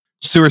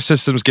sewer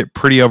systems get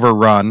pretty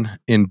overrun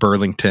in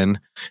Burlington,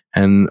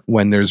 and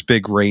when there's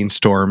big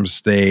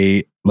rainstorms,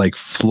 they like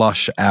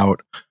flush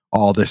out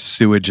all this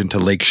sewage into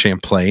Lake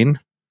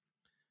Champlain,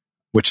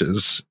 which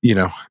is,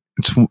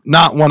 it's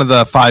not one of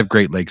the 5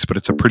 Great Lakes, but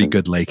it's a pretty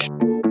good lake.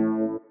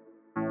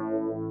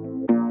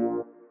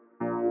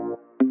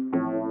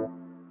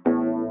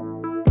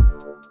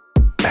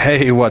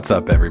 Hey, what's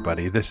up,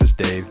 everybody? This is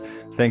Dave.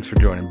 Thanks for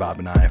joining Bob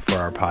and I for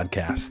our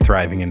podcast,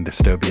 Thriving in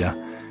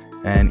Dystopia.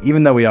 And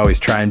even though we always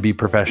try and be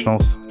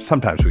professionals,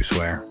 sometimes we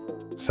swear.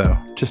 So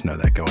just know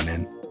that going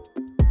in.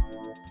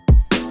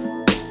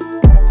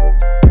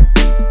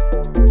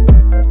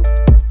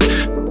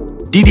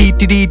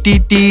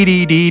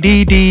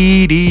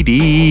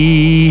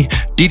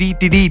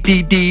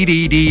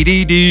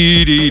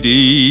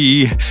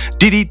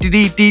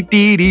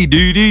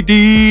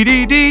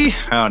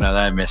 Oh no,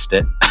 I missed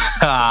it.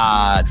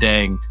 Ah,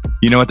 dang.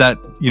 You know what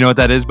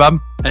that is, Bob?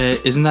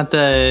 Isn't that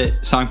the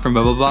song from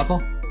Bubble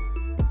Bobble?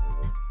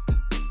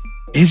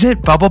 Is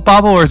it Bubble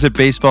Bobble or is it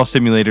Baseball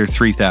Simulator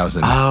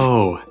 3000?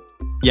 Oh,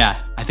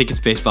 yeah. I think it's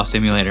Baseball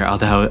Simulator,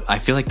 although I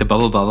feel like the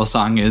Bubble Bobble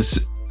song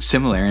is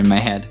similar in my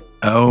head.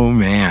 Oh,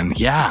 man.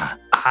 Yeah.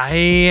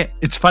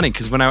 It's funny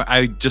because when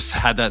I just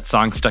had that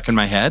song stuck in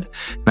my head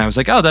and I was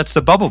like, oh, that's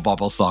the Bubble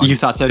Bobble song. You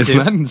thought so too? Isn't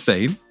that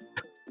insane?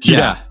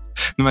 Yeah.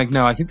 I'm like,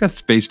 no, I think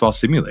that's Baseball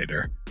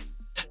Simulator.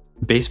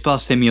 Baseball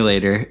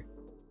Simulator,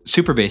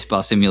 Super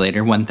Baseball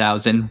Simulator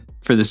 1000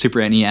 for the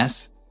Super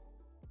NES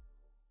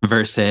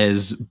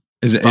versus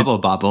Bubble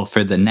Bobble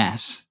for the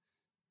NES.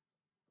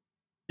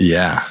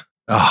 Yeah.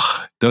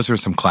 Oh, those were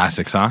some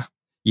classics, huh?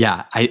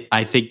 Yeah,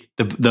 I think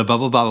the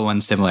Bubble Bobble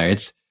one's similar.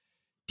 It's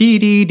you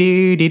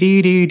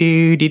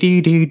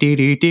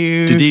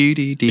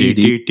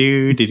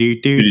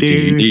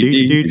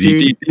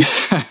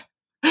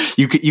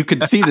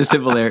could see the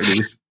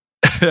similarities.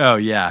 Oh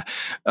yeah,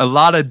 a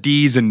lot of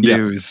D's and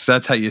do's.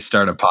 That's how you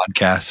start a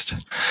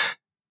podcast.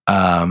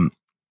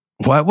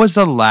 What was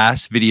the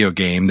last video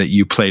game that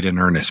you played in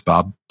earnest,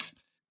 Bob?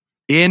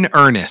 In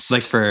earnest,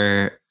 like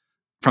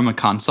from a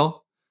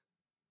console?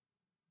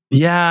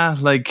 Yeah,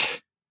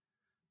 like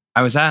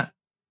I was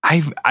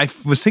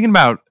thinking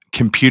about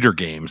computer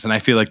games, and I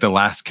feel like the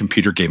last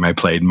computer game I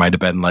played might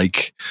have been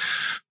like,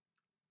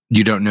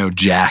 you don't know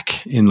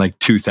Jack in like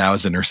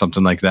 2000 or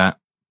something like that.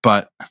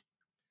 But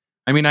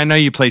I mean, I know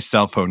you play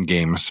cell phone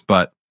games,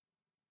 but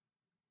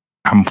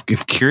I'm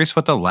curious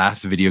what the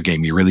last video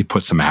game you really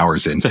put some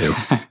hours into.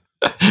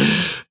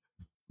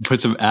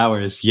 Put some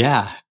hours,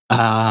 yeah.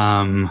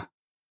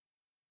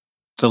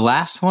 The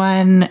last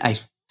one I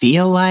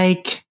feel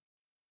like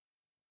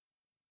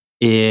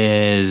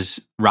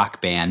is Rock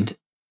Band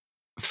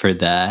for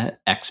the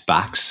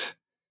Xbox.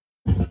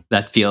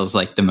 That feels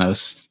like the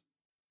most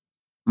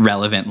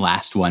relevant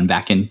last one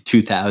back in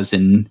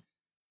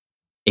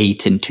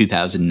 2008 and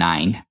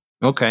 2009.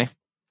 Okay.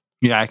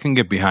 Yeah, I can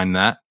get behind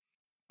that.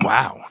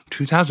 Wow.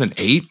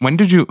 2008?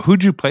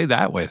 Who'd you play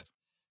that with?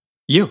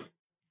 You.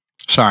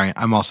 Sorry,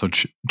 I'm also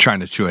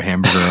trying to chew a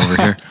hamburger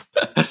over here.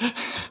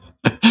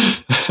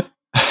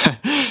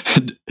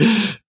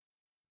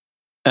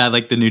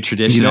 Like the new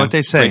tradition. You know what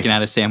they say? Breaking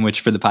out a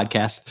sandwich for the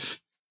podcast.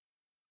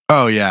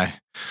 Oh yeah.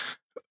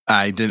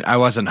 I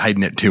wasn't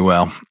hiding it too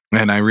well.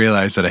 And I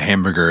realized that a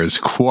hamburger is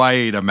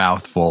quite a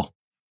mouthful.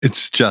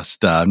 It's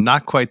just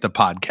not quite the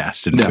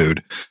podcasting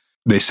food.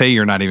 They say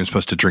you're not even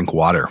supposed to drink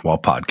water while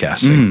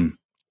podcasting.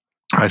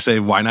 I say,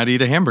 why not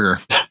eat a hamburger?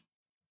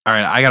 All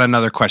right, I got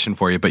another question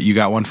for you, but you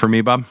got one for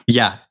me, Bob?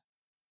 Yeah.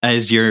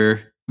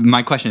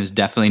 My question is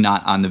definitely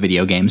not on the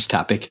video games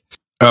topic.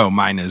 Oh,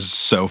 mine is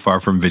so far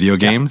from video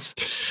games.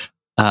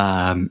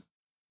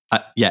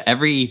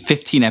 Every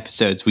 15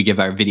 episodes, we give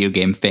our video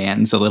game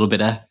fans a little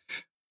bit of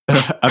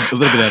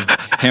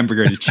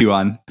hamburger to chew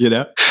on, you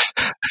know?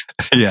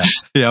 Yeah.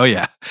 Oh,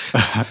 yeah.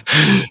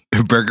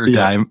 Burger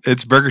time.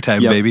 It's burger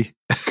time, baby.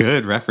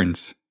 Good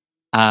reference.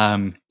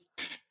 Well,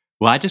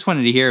 I just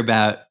wanted to hear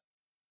about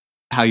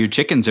how your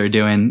chickens are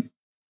doing.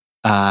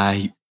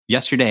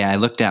 Yesterday, I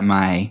looked at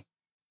my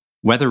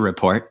weather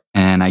report,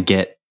 and I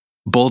get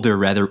Boulder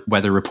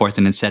weather reports,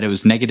 and it said it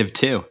was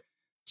 -2.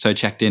 So I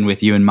checked in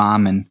with you and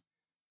Mom, and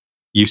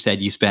you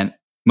said you spent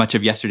much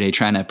of yesterday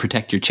trying to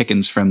protect your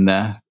chickens from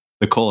the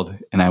cold.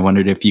 And I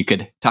wondered if you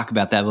could talk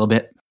about that a little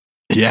bit.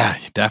 Yeah,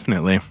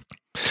 definitely.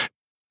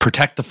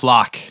 Protect the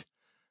flock.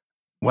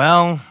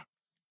 Well,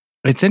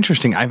 it's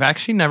interesting. I've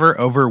actually never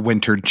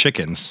overwintered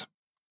chickens.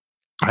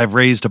 I've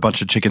raised a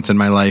bunch of chickens in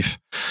my life,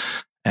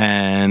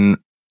 and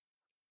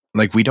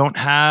like we don't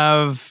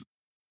have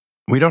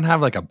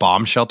like a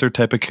bomb shelter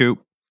type of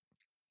coop.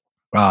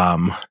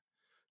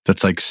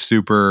 That's like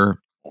super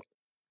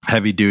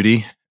heavy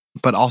duty,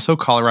 but also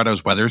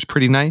Colorado's weather is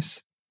pretty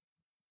nice.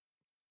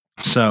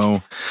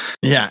 So,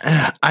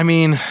 yeah, I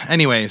mean,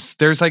 anyways,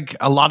 there's like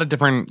a lot of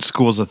different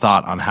schools of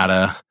thought on how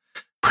to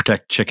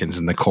protect chickens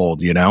in the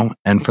cold, you know?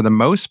 And for the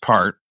most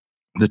part,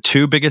 the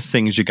two biggest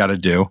things you got to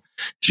do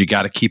is you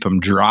got to keep them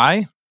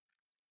dry,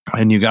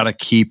 and you got to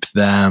keep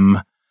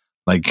them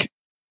like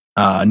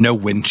no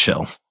wind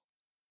chill.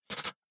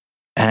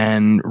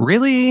 And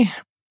really,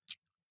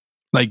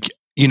 like,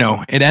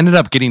 it ended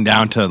up getting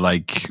down to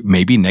like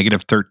maybe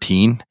negative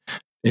 13.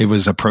 It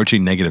was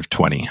approaching negative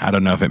 20. I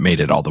don't know if it made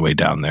it all the way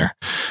down there.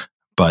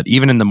 But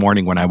even in the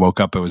morning when I woke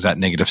up, it was at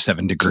negative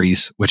 7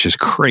 degrees, which is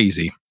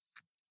crazy.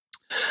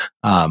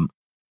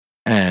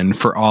 And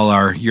for all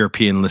our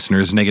European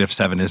listeners, negative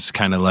 7 is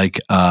kind of like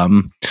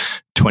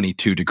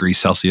 22 degrees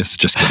Celsius.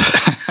 Just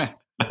kidding.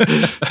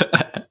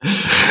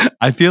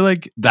 I feel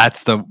like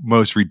that's the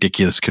most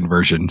ridiculous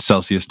conversion,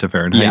 Celsius to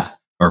Fahrenheit,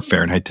 or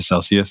Fahrenheit to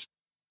Celsius.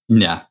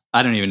 Yeah.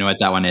 I don't even know what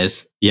that one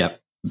is. Yep.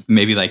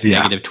 Maybe like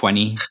negative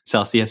 20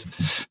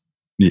 Celsius.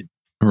 Yeah,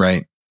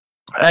 right.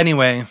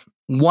 Anyway,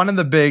 one of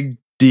the big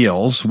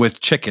deals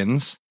with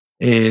chickens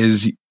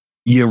is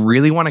you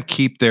really want to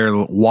keep their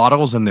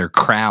wattles and their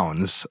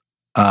crowns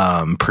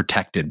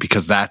protected,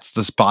 because that's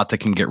the spot that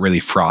can get really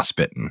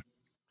frostbitten.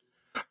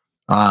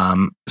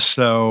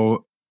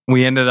 So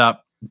we ended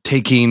up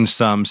taking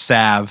some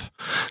salve.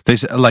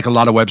 Like a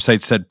lot of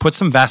websites said, put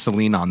some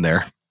Vaseline on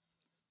there.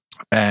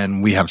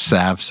 And we have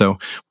salve. So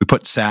we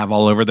put salve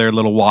all over their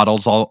little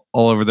wattles, all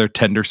over their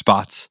tender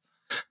spots.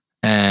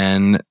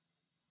 And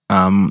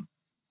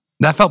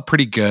that felt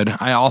pretty good.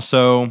 I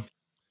also,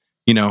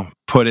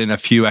 put in a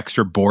few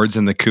extra boards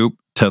in the coop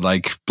to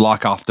like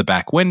block off the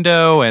back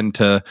window and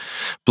to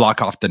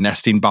block off the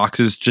nesting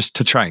boxes, just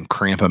to try and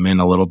cramp them in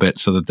a little bit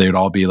so that they'd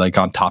all be like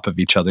on top of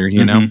each other,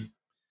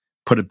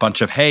 Put a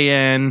bunch of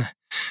hay in,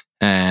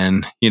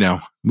 and,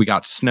 we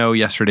got snow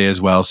yesterday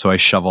as well. So I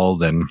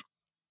shoveled, and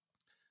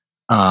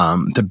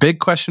the big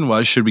question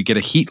was, should we get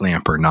a heat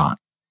lamp or not?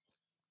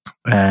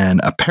 And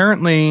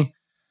apparently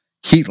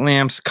heat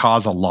lamps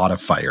cause a lot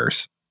of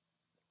fires.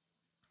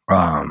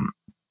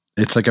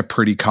 It's like a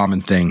pretty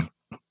common thing.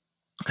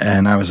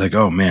 And I was like,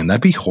 oh man,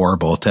 that'd be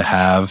horrible to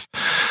have,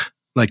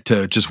 like,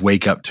 to just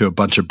wake up to a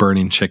bunch of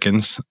burning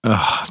chickens.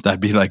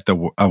 That'd be like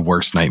a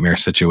worst nightmare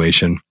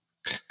situation.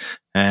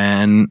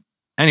 And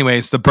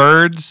anyways, the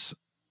birds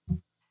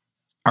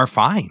are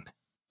fine.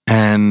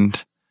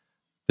 And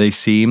they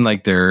seem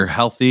like they're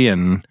healthy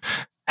and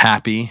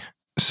happy.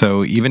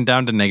 So even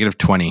down to negative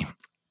 20,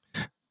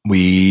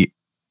 we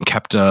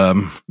kept,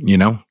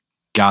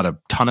 got a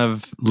ton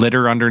of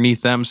litter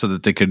underneath them so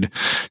that they could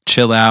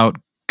chill out,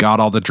 got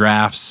all the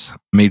drafts,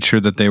 made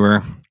sure that they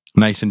were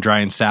nice and dry,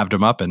 and salved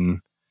them up. And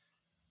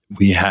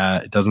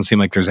it doesn't seem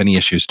like there's any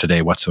issues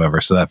today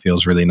whatsoever. So that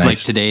feels really nice. Like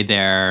today,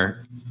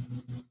 they're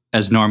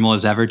as normal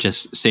as ever,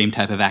 just same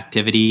type of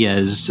activity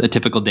as a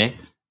typical day.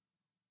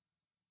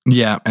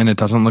 Yeah, and it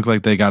doesn't look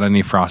like they got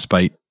any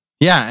frostbite.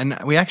 Yeah, and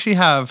we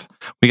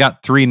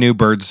got 3 new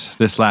birds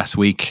this last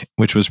week,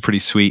 which was pretty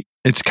sweet.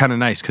 It's kind of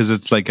nice because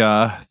it's like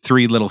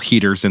 3 little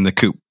heaters in the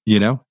coop,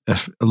 a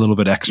little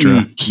bit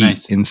extra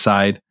heat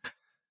inside.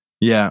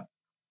 Yeah,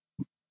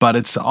 but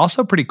it's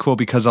also pretty cool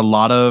because a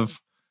lot of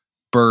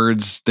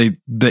birds,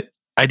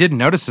 I didn't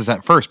notice this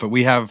at first, but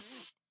we have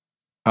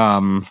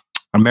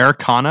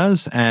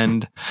Americanas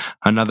and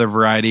another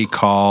variety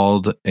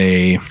called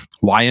a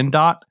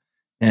Wyandotte.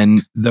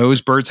 And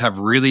those birds have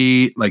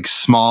really like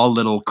small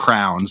little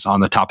crowns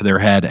on the top of their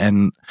head,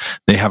 and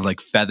they have like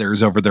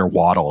feathers over their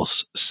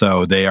wattles.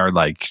 So they are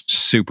like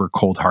super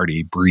cold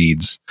hardy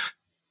breeds.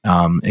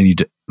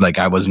 And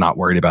I was not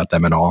worried about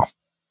them at all.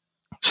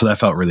 So that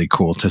felt really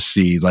cool to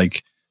see,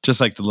 like,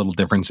 just like the little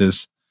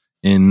differences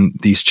in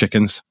these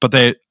chickens.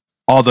 But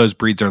all those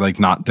breeds are like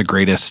not the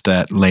greatest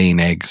at laying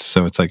eggs.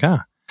 So it's like,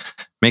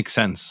 makes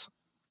sense.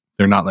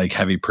 They're not like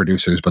heavy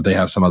producers, but they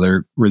have some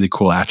other really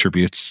cool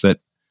attributes that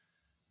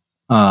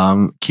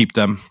keep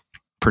them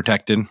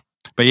protected.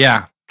 But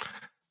yeah,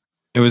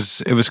 it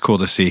was cool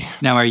to see.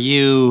 Now, are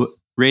you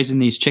raising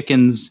these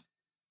chickens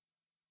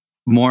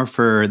more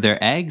for their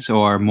eggs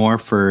or more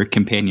for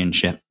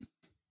companionship?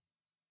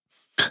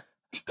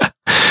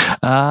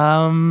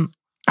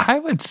 I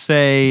would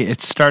say it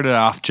started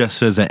off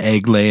just as an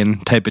egg laying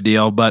type of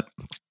deal, but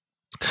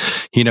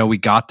we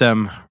got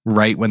them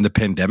right when the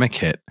pandemic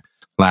hit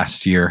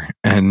last year,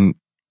 and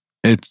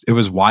it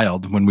was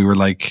wild when we were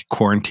like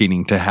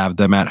quarantining to have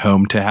them at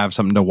home to have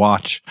something to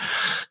watch.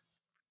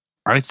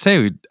 I'd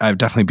say I've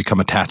definitely become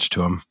attached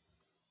to them,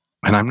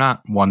 and I'm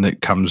not one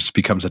that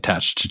becomes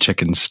attached to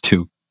chickens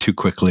too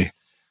quickly.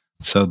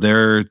 So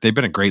they've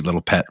been a great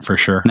little pet for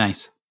sure.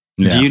 Nice.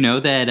 Yeah. Do you know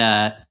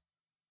that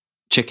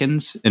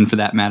chickens, and for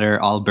that matter,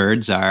 all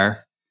birds,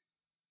 are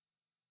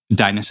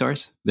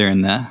dinosaurs? They're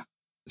in the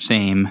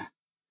same,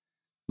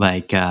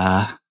 like,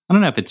 I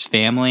don't know if it's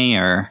family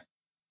or,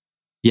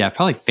 yeah,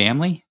 probably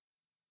family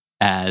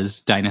as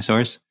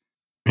dinosaurs.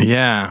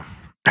 Yeah,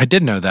 I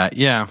did know that.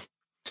 Yeah.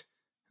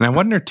 And I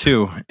wonder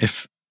too,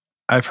 if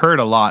I've heard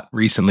a lot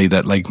recently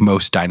that like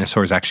most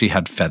dinosaurs actually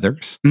had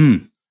feathers,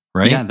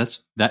 right? Yeah,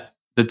 that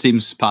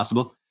seems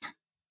possible.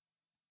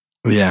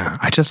 Yeah,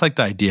 I just like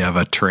the idea of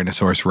a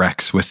Tyrannosaurus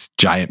Rex with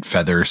giant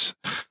feathers,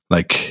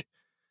 like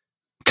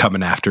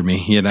coming after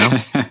me,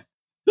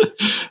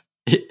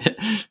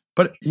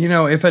 But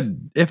if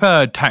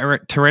a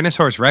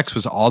Tyrannosaurus Rex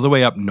was all the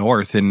way up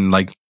north in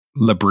like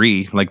La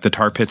Brie, like the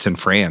tar pits in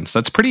France,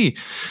 that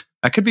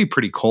could be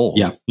pretty cold.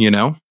 Yeah.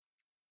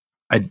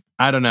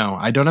 I don't know.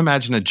 I don't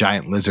imagine a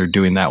giant lizard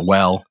doing that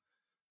well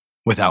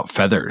without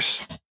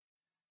feathers.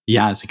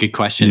 Yeah, it's a good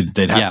question.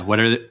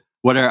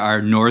 What are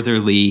our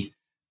northerly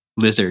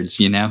lizards?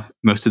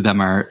 Most of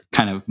them are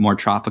kind of more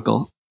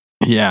tropical.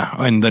 Yeah,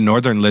 and the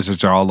northern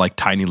lizards are all like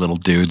tiny little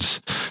dudes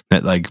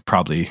that like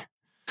probably,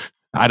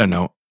 I don't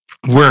know.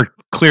 We're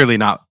clearly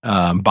not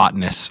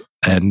botanists,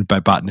 and by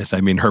botanists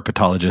I mean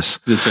herpetologists.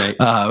 That's right.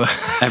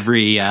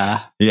 Every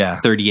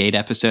 38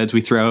 episodes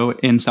we throw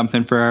in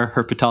something for our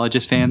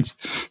herpetologist fans.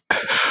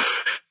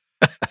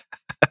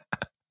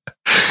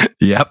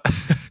 Yep.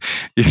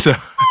 So,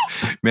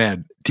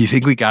 man, do you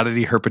think we got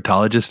any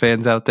herpetologist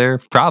fans out there?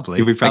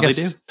 Probably. We probably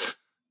do.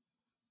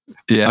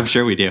 Yeah, I'm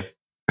sure we do.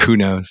 Who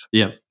knows?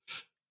 Yep.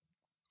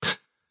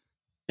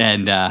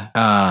 And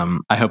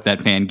I hope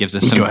that fan gives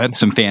us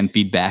some fan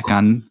feedback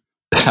on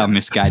how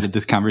misguided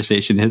this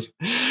conversation is.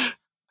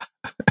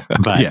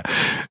 But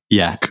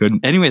yeah.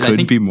 Anyways, I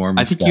think be more misguided.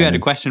 I think you had a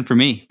question for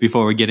me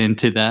before we get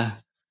into the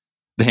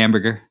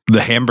hamburger.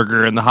 The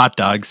hamburger and the hot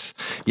dogs.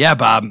 Yeah,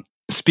 Bob.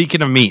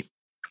 Speaking of meat,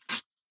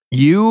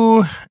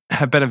 you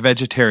have been a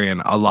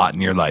vegetarian a lot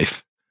in your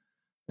life,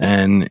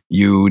 and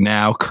you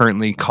now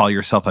currently call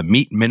yourself a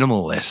meat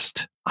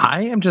minimalist.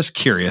 I am just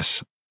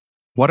curious,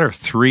 what are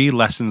 3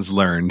 lessons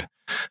learned?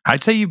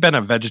 I'd say you've been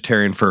a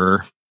vegetarian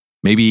for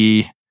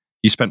maybe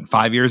you spent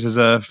 5 years as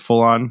a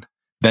full-on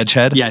veg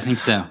head? Yeah, I think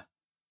so.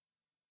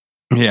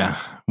 Yeah.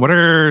 What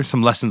are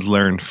some lessons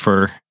learned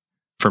for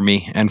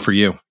me and for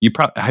you?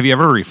 Have you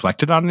ever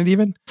reflected on it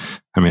even?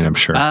 I mean, I'm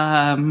sure.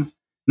 Not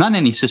in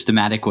any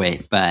systematic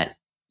way, but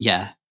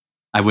yeah,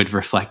 I would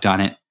reflect on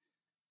it.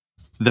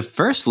 The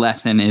first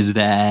lesson is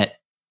that,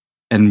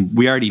 and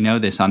we already know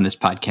this on this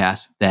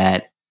podcast,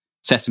 that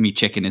sesame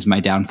chicken is my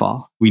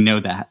downfall. We know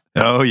that.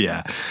 Oh,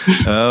 yeah.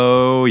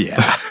 Oh,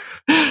 yeah.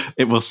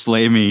 It will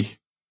slay me,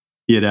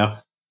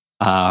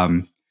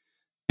 And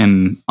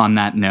on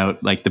that note,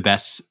 like the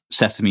best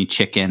sesame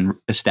chicken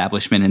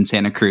establishment in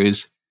Santa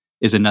Cruz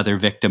is another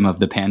victim of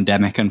the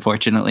pandemic,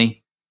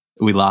 unfortunately.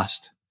 We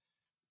lost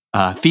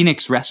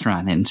Phoenix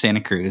Restaurant in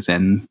Santa Cruz,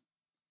 and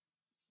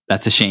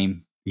that's a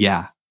shame.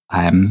 Yeah,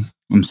 I'm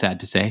sad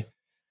to say.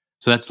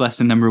 So that's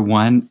lesson number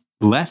 1.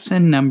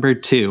 Lesson number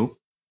 2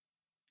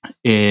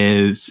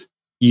 is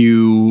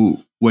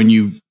when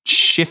you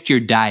shift your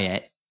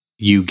diet,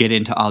 you get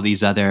into all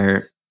these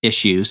other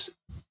issues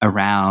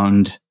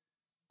around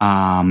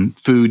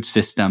food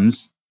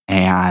systems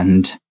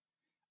and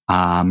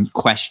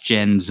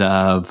questions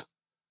of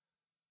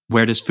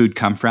where does food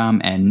come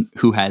from and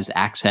who has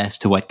access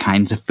to what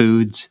kinds of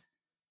foods.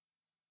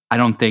 I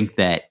don't think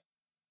that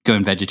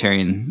going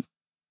vegetarian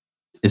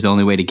is the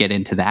only way to get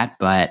into that,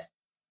 but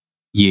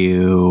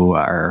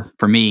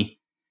for me,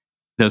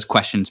 those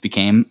questions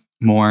became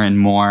more and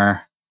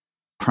more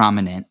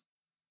prominent.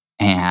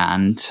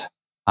 And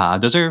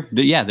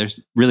there's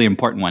really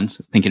important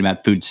ones, thinking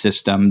about food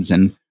systems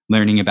and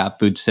learning about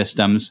food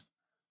systems.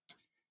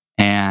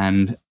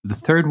 And the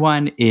third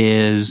one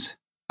is,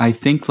 I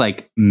think,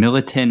 like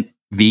militant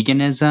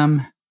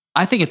veganism.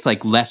 I think it's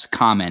like less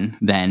common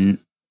than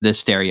the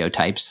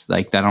stereotypes.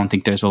 Like, I don't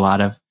think there's a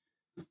lot of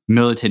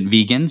militant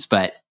vegans,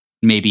 but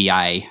maybe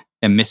I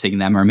am missing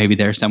them, or maybe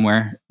they're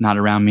somewhere not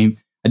around me.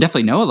 I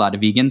definitely know a lot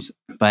of vegans,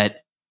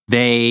 but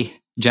they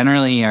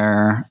generally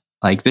are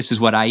like, this is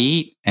what I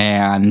eat,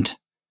 and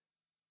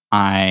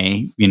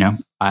I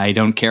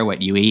don't care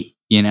what you eat,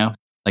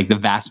 like the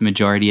vast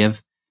majority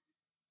of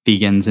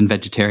vegans and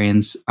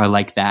vegetarians are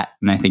like that.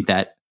 And I think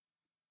that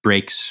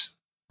breaks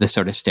the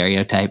sort of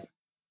stereotype.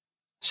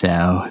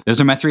 So those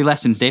are my 3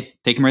 lessons, Dave.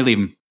 Take them or leave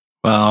them.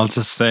 Well, I'll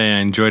just say I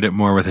enjoyed it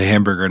more with a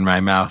hamburger in my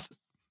mouth.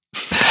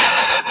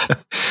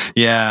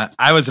 Yeah,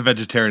 I was a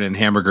vegetarian, and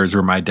hamburgers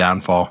were my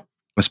downfall,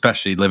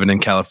 especially living in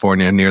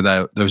California near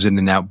those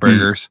In-N-Out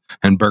burgers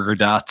and Burger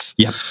Dots.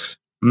 Yep.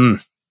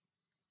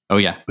 Oh,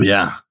 yeah.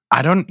 Yeah.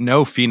 I don't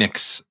know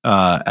Phoenix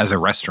as a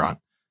restaurant.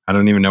 I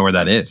don't even know where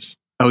that is.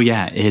 Oh,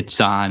 yeah.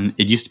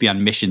 It used to be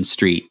on Mission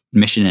Street,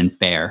 Mission and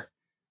Fair,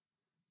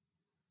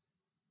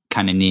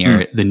 kind of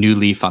near the New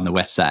Leaf on the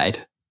west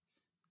side.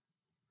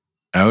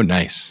 Oh,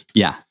 nice.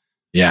 Yeah.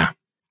 Yeah.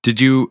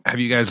 Have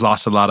you guys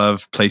lost a lot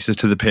of places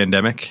to the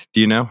pandemic?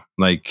 Do you know?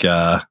 Like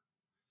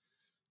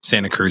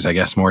Santa Cruz, I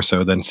guess, more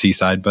so than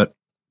Seaside, but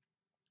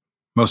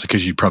mostly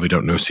because you probably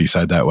don't know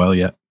Seaside that well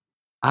yet.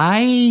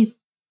 I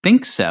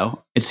think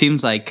so. It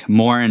seems like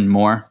more and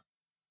more.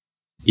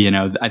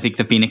 I think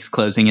the Phoenix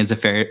closing is a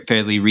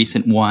fairly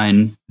recent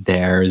one.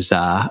 There's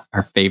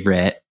our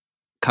favorite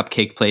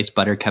cupcake place,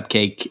 Butter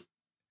Cupcake,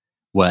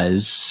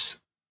 was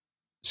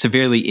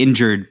severely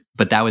injured,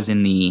 but that was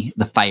in the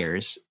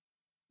fires.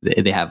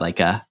 They have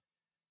like a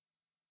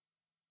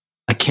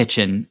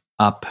kitchen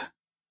up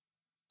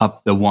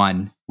the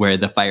one where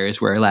the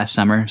fires were last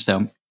summer.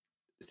 So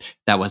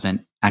that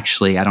wasn't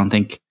actually, I don't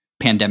think,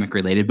 pandemic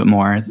related, but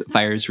more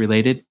fires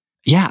related.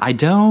 Yeah, I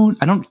don't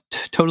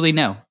totally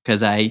know,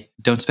 because I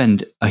don't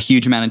spend a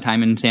huge amount of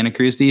time in Santa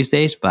Cruz these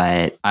days,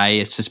 but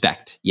I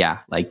suspect, yeah,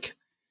 like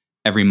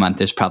every month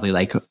there's probably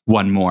like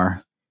one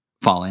more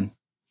fallen.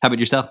 How about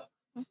yourself?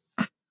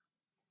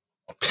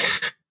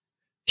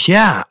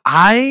 Yeah,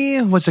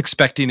 I was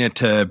expecting it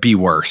to be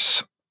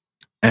worse.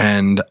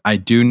 And I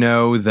do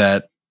know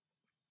that,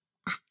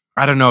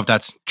 I don't know if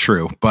that's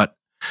true, but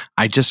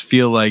I just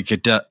feel like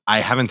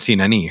I haven't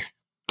seen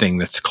anything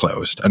that's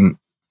closed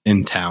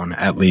in town,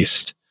 at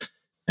least.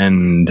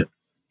 And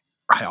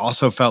I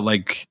also felt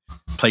like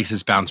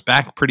places bounced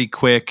back pretty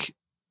quick.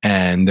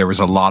 And there was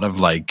a lot of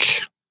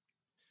like,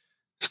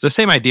 it's the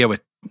same idea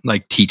with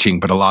like teaching,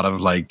 but a lot of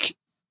like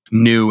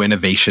new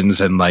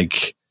innovations and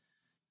like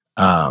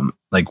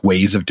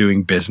ways of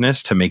doing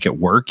business to make it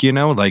work,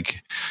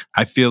 like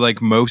I feel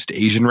like most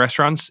Asian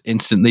restaurants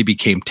instantly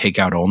became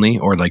takeout only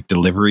or like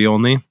delivery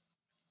only.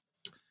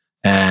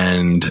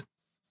 And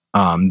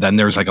then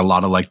there's like a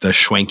lot of like the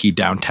schwanky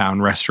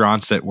downtown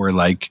restaurants that were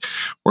like,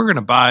 we're going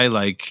to buy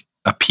like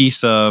a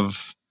piece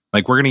of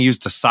like, we're going to use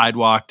the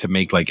sidewalk to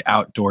make like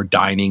outdoor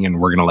dining,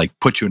 and we're going to like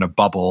put you in a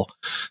bubble,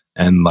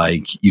 and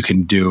like you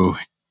can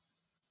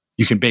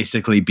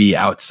basically be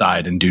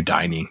outside and do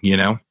dining,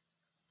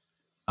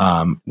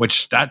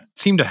 which that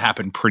seemed to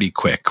happen pretty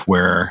quick,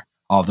 where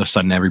all of a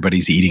sudden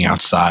everybody's eating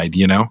outside,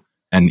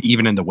 and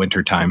even in the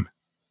wintertime.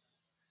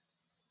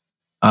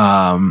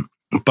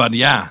 But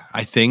yeah,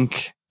 I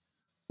think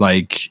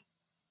like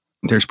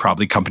there's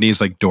probably companies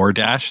like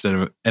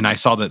DoorDash and I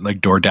saw that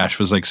like DoorDash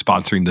was like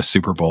sponsoring the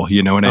Super Bowl,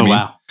 you know what I mean?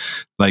 Wow.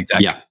 Like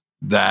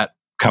that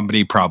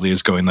company probably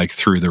is going like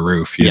through the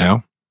roof, you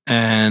know?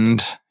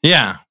 And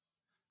yeah,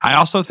 I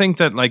also think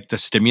that like the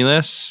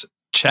stimulus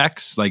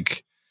checks,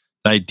 like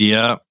the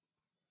idea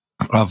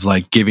of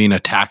like giving a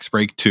tax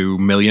break to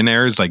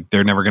millionaires, like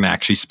they're never going to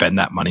actually spend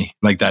that money.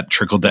 Like that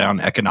trickle down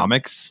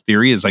economics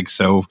theory is like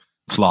so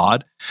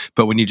flawed.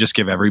 But when you just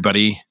give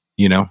everybody,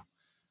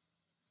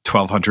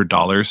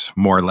 $1,200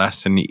 more or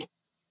less, and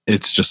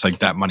it's just like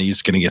that money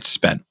is going to get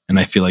spent. And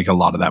I feel like a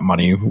lot of that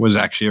money was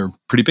actually a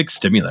pretty big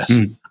stimulus.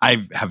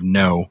 I have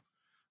no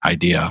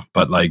idea,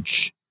 but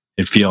like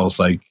it feels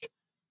like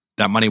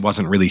that money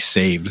wasn't really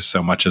saved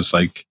so much as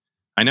like,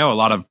 I know a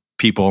lot of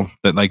people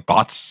that like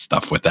bought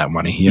stuff with that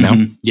money,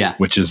 Yeah,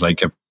 which is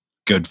like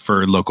good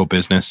for local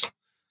business.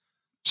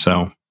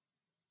 So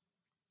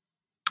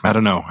I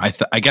don't know.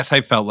 I guess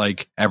I felt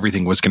like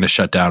everything was going to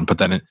shut down, but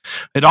then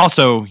it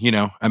also,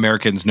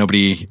 Americans,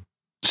 nobody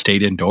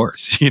stayed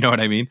indoors. You know what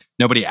I mean?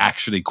 Nobody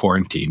actually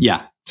quarantined.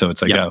 Yeah. So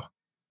it's like,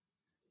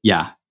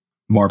 yeah,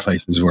 more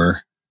places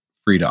were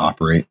free to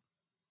operate.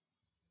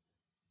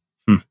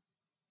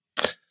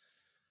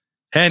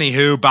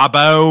 Anywho,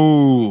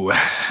 Babo,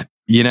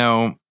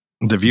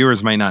 the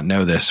viewers might not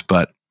know this,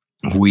 but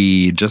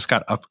we just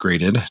got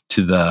upgraded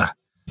to the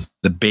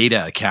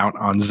beta account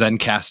on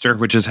Zencastr,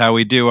 which is how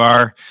we do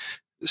our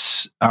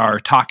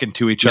talking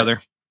to each other.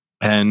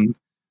 And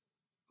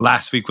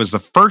last week was the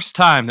first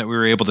time that we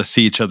were able to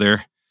see each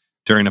other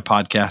during a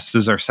podcast. This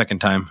is our second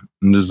time,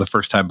 and this is the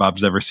first time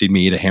Bob's ever seen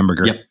me eat a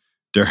hamburger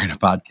during a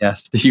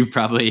podcast.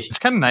 It's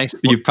kind of nice.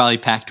 You've probably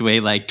packed away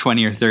like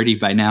 20 or 30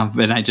 by now,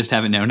 but I just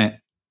haven't known it.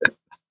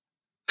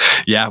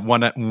 Yeah,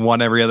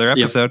 one every other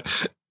episode.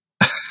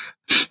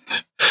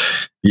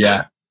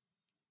 Yeah.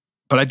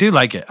 But I do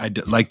like it. I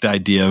like the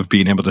idea of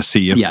being able to see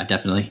you. Yeah,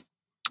 definitely.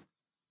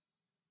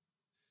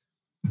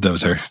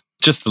 Those are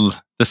just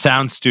the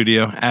sound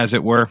studio, as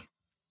it were.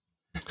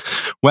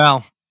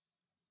 Well,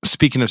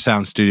 speaking of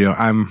sound studio,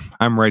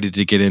 I'm ready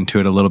to get into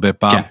it a little bit,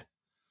 Bob. Yeah.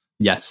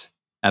 Yes,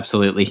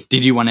 absolutely.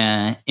 Did you want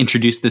to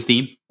introduce the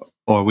theme,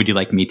 or would you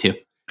like me to?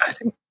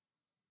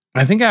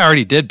 I think I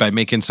already did by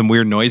making some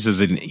weird noises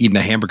and eating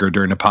a hamburger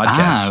during a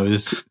podcast. It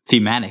was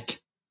thematic.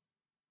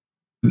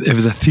 It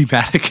was a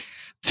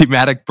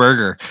thematic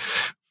burger.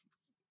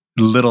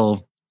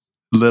 Little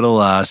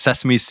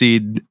sesame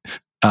seed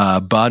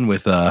bun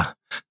with a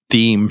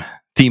theme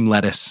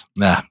lettuce.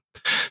 Nah,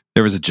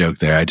 there was a joke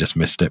there. I just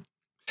missed it.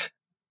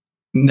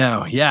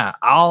 No, yeah,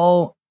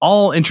 I'll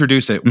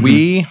introduce it. Mm-hmm.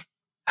 We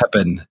have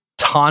been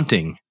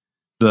taunting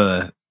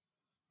the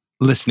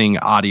listening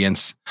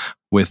audience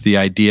with the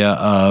idea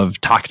of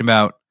talking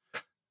about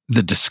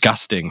the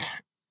disgusting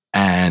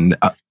and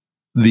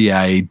the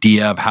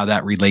idea of how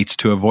that relates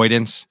to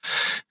avoidance.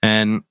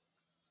 And,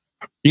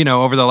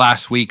 over the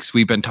last weeks,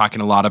 we've been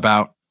talking a lot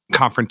about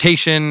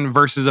confrontation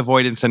versus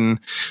avoidance and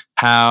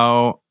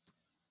how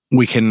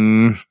we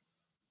can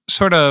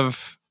sort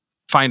of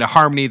find a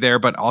harmony there,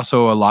 but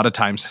also a lot of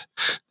times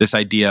this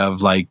idea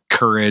of like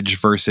courage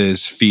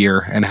versus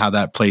fear and how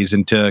that plays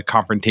into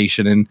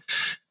confrontation and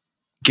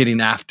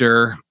getting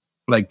after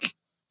like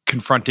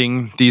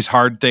confronting these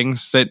hard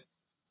things that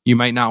you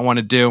might not want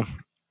to do,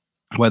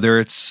 whether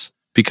it's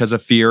because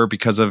of fear,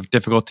 because of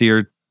difficulty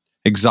or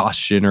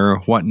exhaustion or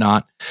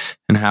whatnot,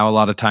 and how a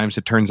lot of times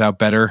it turns out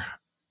better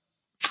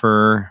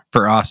for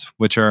us,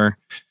 which are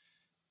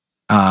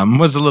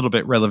was a little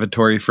bit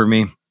revelatory for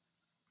me.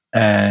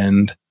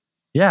 And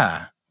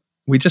yeah,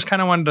 we just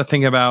kind of wanted to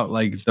think about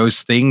like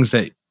those things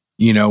that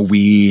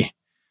we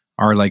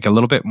are like a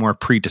little bit more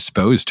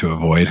predisposed to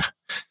avoid.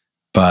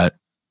 But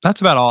that's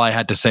about all I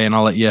had to say, and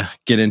I'll let you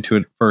get into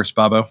it first,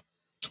 Babo.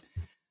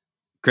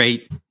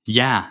 Great.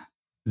 Yeah.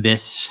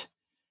 This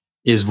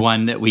is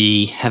one that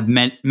we have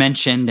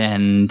mentioned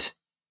and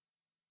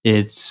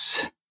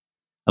it's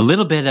a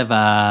little bit of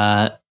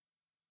a,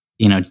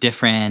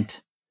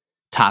 different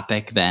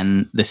topic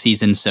than the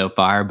season so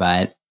far,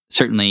 but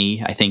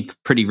certainly I think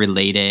pretty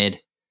related.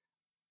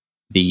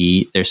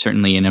 There's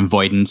certainly an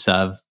avoidance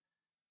of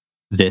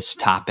this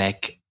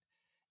topic.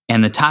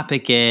 And the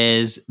topic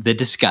is the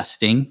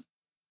disgusting.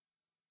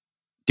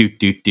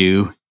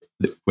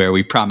 Where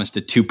we promised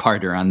a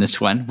 2-parter on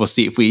this one. We'll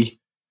see if we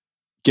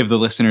give the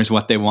listeners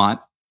what they want.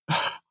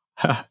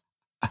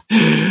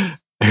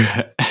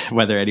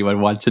 Whether anyone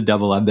wants a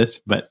double on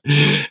this, but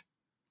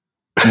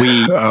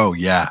Oh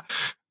yeah.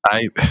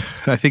 I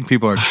think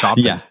people are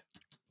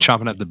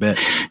chomping at the bit.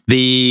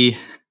 The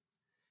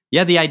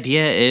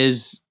idea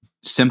is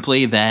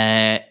simply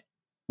that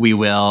we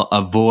will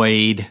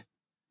avoid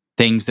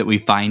things that we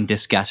find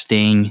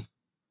disgusting.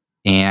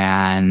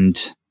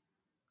 And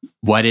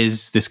what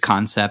is this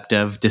concept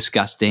of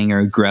disgusting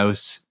or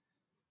gross?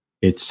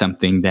 It's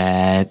something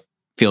that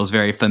feels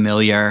very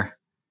familiar,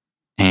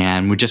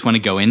 and we just want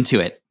to go into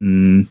it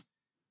and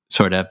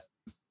sort of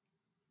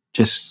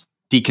just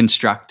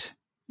deconstruct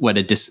what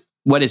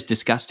is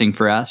disgusting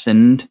for us,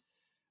 and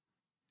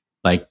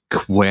like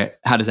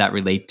how does that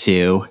relate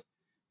to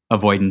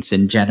avoidance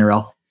in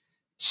general.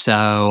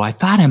 So I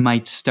thought I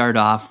might start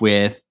off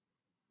with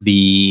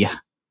the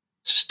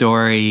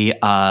story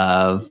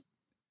of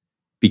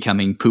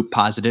becoming poop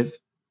positive.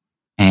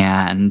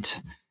 And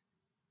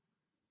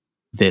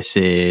this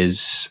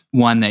is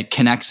one that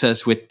connects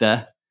us with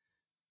the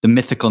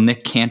mythical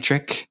Nick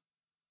Cantrick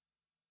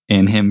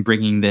and him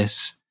bringing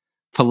this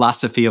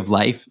philosophy of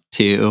life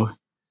to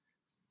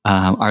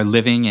our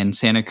living in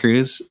Santa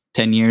Cruz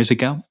 10 years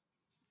ago.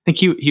 I think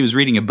he was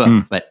reading a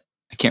book, but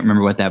I can't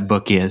remember what that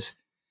book is.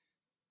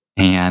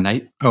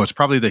 And it's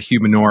probably the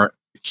Humanure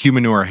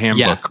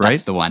Handbook, right?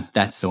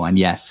 That's the one.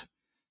 Yes.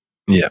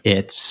 Yeah.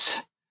 It's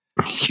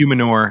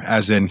Humanure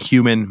as in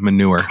human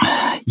manure.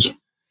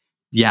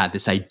 Yeah.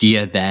 This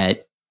idea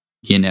that,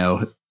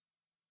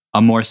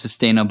 a more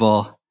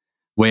sustainable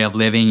way of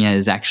living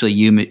is actually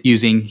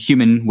using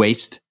human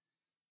waste.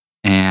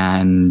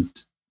 And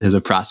there's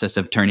a process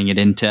of turning it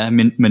into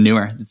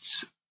manure.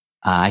 It's,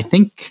 I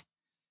think,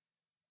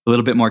 a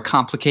little bit more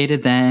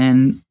complicated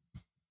than,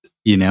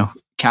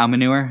 cow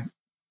manure.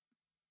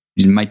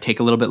 It might take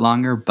a little bit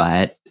longer,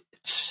 but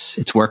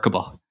it's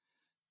workable.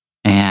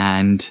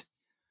 And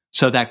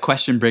so that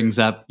question brings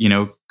up,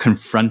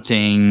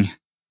 confronting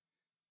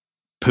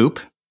poop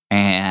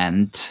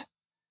and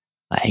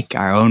like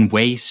our own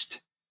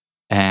waste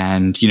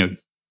and,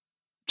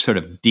 sort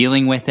of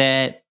dealing with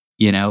it,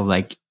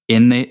 like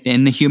in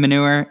the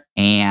humanure,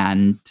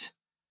 and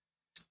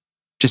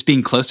just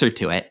being closer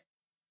to it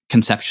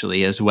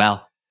conceptually as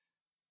well.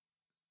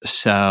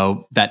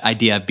 So that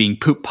idea of being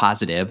poop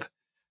positive,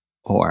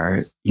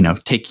 or,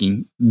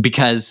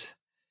 because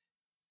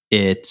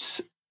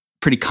it's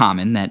pretty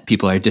common that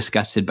people are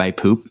disgusted by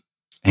poop.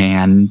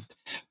 And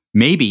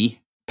maybe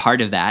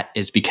part of that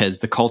is because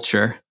the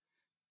culture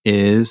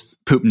is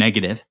poop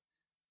negative.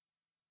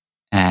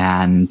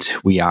 And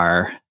we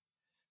are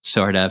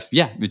sort of,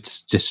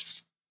 it's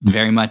just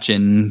very much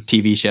in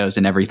TV shows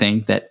and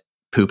everything that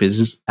poop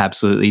is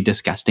absolutely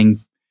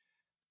disgusting.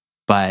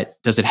 But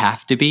does it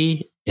have to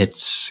be?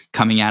 It's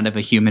coming out of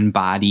a human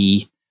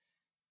body.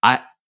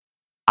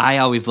 I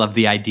always love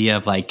the idea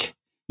of like,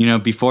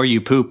 before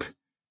you poop,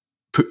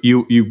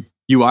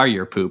 you are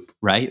your poop,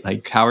 right?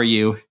 Like, how are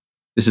you?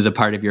 This is a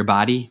part of your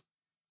body.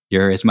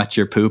 You're as much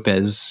your poop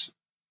as,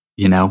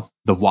 the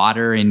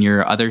water in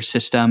your other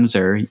systems,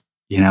 or,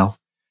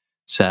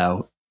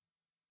 so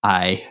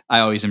I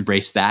always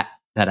embrace that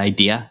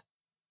idea.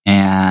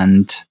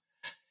 And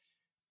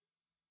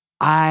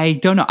I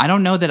don't know. I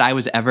don't know that I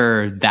was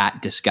ever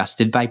that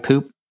disgusted by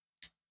poop.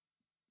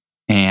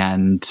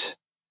 And,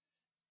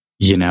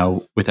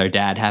 with our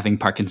dad having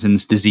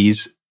Parkinson's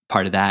disease,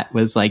 part of that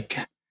was like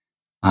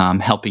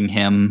helping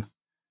him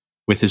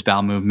with his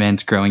bowel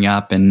movements growing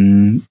up.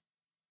 And,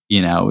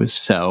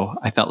 so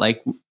I felt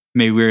like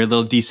maybe we were a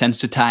little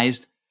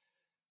desensitized.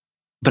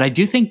 But I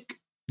do think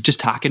just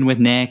talking with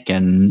Nick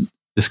and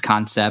this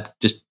concept,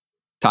 just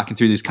talking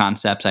through these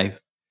concepts, I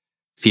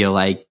feel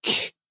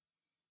like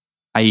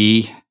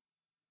I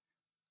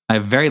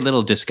have very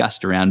little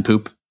disgust around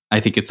poop. I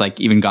think it's like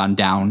even gone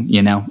down,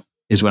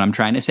 is what I'm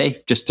trying to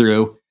say, just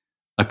through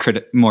a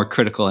more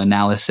critical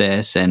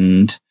analysis.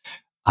 And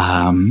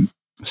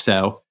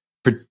so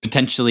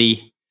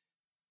potentially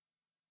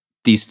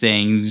these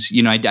things,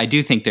 I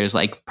do think there's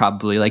like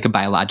probably like a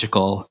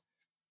biological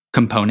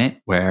component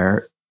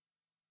where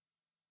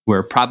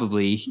we're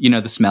probably,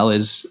 the smell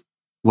is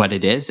what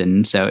it is.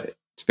 And so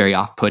it's very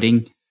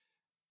off-putting.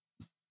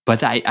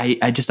 But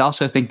I just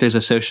also think there's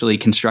a socially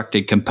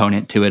constructed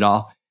component to it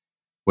all,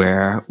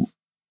 where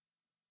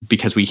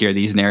because we hear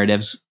these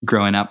narratives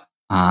growing up,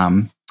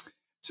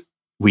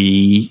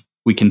 we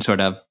can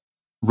sort of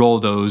roll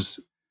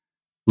those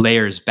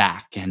layers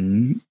back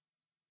and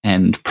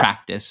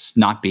practice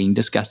not being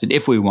disgusted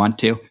if we want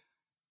to.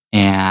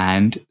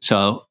 And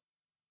so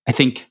I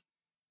think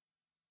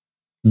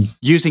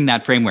using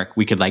that framework,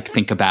 we could like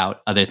think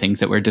about other things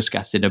that we're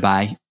disgusted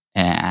by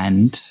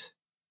and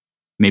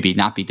maybe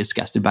not be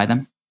disgusted by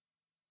them.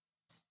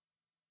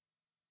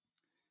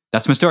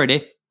 That's my story,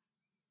 Dave.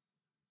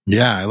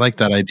 Yeah, I like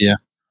that idea.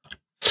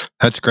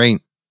 That's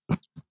great.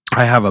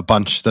 I have a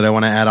bunch that I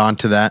want to add on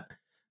to that.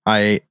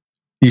 I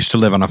used to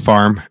live on a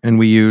farm, and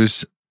we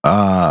used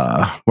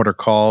what are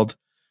called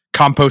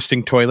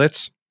composting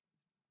toilets.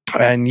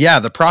 And yeah,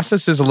 the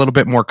process is a little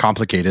bit more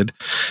complicated.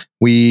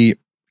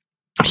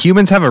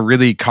 Humans have a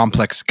really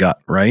complex gut,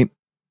 right?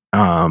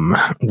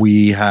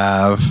 We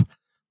have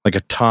like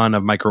a ton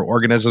of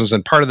microorganisms,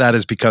 and part of that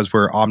is because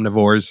we're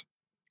omnivores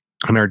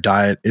and our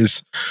diet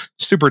is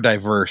super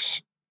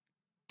diverse.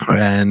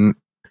 And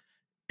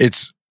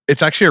it's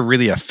actually a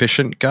really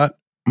efficient gut,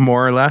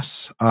 more or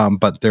less.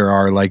 But there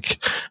are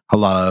like a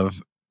lot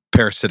of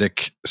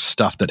parasitic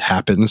stuff that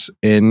happens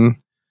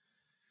in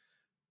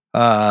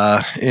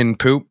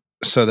poop,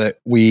 so that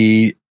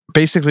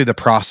basically the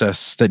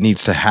process that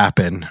needs to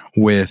happen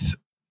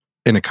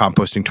in a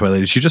composting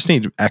toilet is you just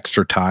need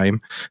extra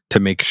time to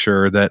make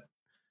sure that,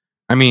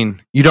 I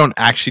mean, you don't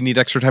actually need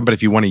extra time, but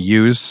if you want to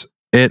use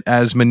it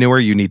as manure,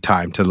 you need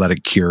time to let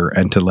it cure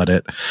and to let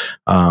it,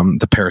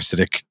 the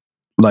parasitic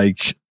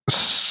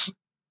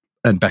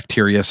and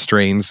bacteria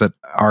strains that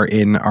are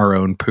in our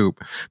own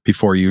poop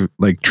before you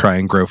like try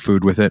and grow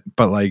food with it.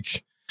 But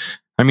like,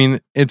 I mean,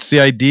 it's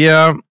the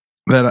idea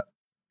that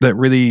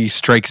really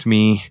strikes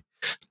me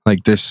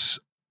like this.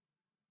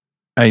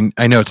 I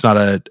know it's not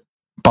a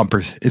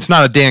bumper, it's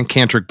not a Dan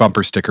Cantrick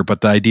bumper sticker,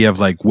 but the idea of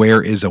like,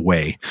 where is a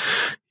way,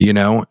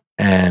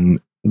 and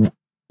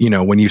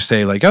when you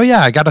say like, oh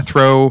yeah, I got to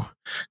throw,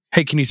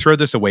 hey, can you throw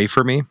this away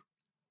for me?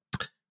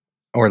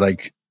 Or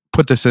like,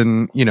 put this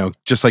in,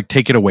 just like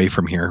take it away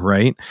from here.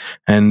 Right.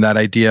 And that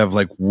idea of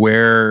like,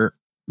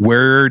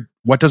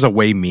 what does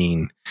away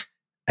mean?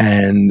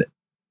 And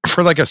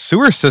for like a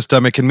sewer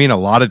system, it can mean a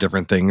lot of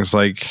different things.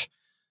 Like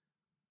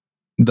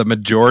the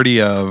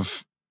majority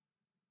of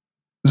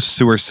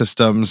sewer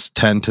systems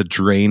tend to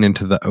drain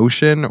into the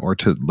ocean or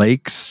to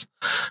lakes.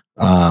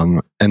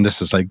 And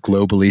this is like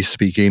globally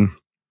speaking.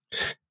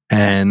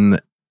 And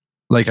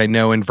like, I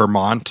know in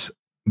Vermont,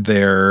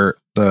 the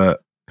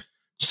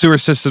sewer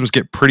systems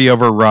get pretty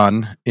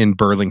overrun in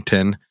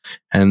Burlington.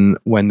 And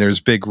when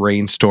there's big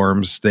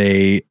rainstorms,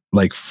 they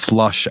like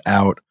flush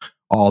out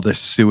all this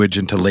sewage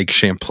into Lake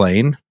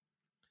Champlain,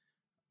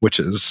 which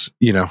is,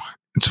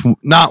 it's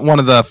not one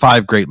of the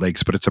 5 Great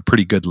Lakes, but it's a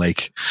pretty good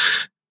lake.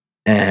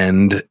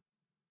 And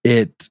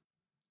it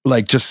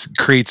like just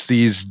creates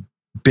these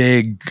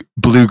big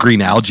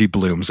blue-green algae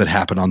blooms that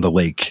happen on the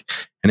lake.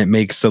 And it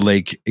makes the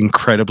lake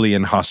incredibly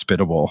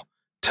inhospitable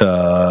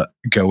to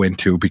go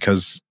into,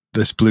 because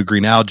this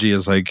blue-green algae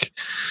is like,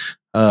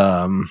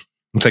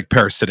 it's like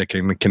parasitic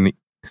and it can,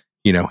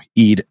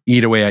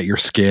 eat away at your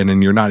skin,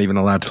 and you're not even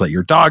allowed to let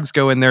your dogs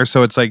go in there.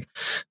 So it's like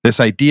this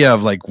idea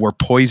of like, we're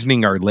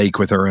poisoning our lake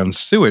with our own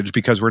sewage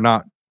because we're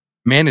not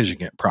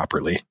managing it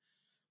properly.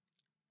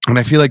 And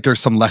I feel like there's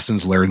some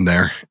lessons learned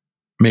there.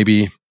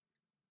 Maybe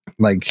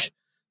like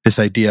this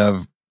idea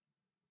of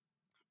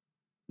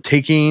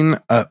taking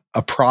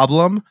a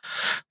problem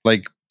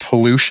like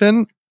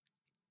pollution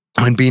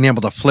and being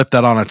able to flip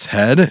that on its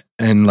head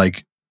and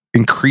like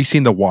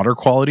increasing the water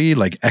quality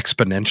like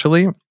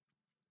exponentially,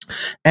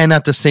 and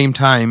at the same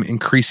time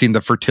increasing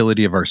the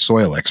fertility of our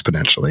soil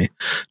exponentially,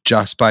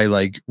 just by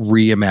like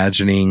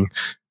reimagining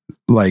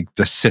like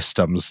the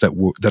systems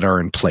that are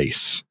in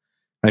place.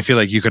 I feel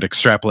like you could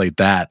extrapolate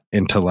that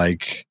into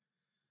like,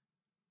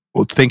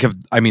 well, think of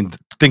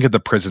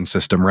the prison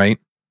system, right?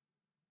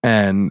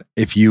 And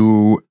if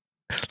you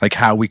like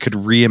how we could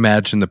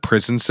reimagine the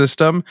prison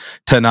system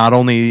to not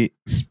only,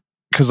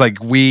 because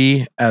like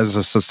we as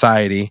a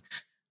society,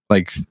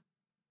 like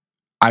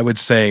I would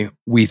say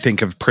we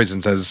think of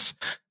prisoners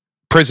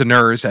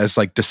as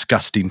like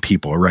disgusting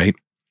people, right?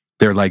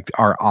 They're like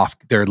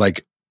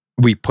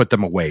we put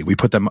them away.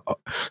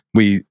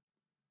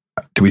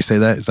 Do we say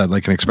that? Is that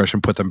like an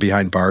expression? Put them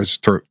behind bars,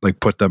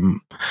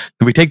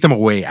 we take them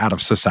away out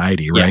of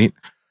society, right?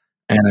 Yeah.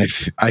 And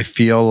I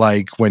feel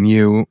like when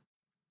you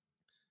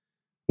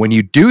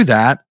do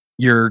that,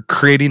 you're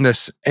creating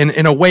this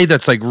in a way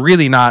that's like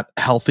really not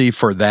healthy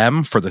for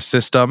them, for the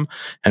system,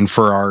 and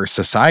for our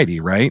society,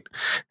 right?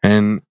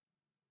 And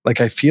like,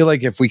 I feel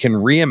like if we can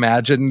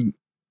reimagine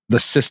the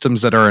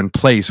systems that are in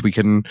place, we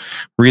can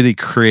really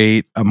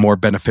create a more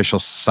beneficial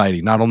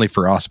society, not only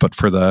for us, but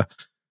for the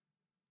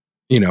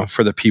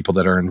people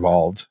that are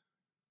involved.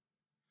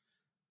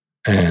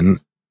 And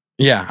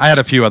yeah, I had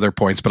a few other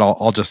points, but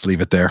I'll just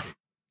leave it there.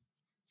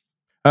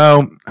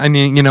 Oh, I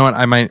mean, you know what?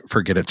 I might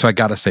forget it, so I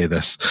got to say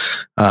this: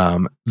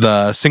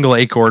 the Single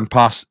Acorn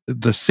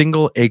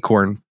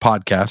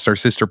podcast, our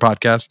sister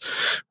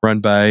podcast, run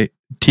by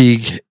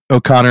Teague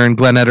O'Connor and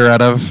Glenn Etter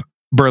out of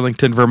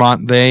Burlington,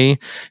 Vermont. They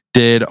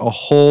did a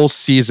whole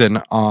season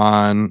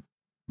on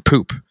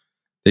poop.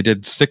 They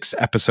did 6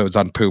 episodes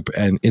on poop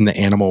and in the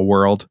animal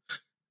world,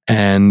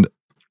 and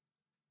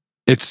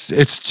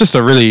it's just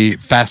a really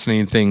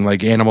fascinating thing.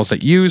 Like animals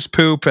that use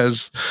poop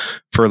as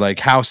for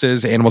like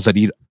houses, animals that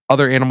eat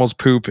other animals'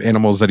 poop,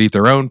 animals that eat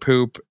their own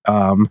poop.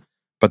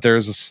 But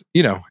there's,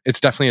 it's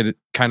definitely a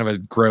kind of a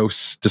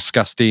gross,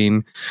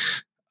 disgusting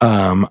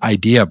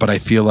idea. But I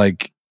feel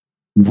like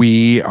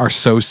we are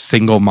so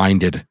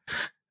single-minded,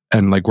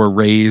 and like we're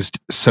raised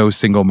so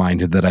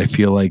single-minded, that I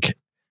feel like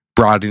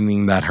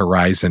broadening that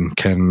horizon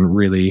can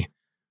really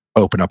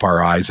open up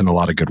our eyes in a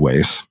lot of good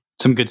ways.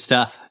 Some good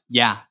stuff.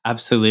 Yeah,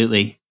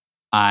 absolutely.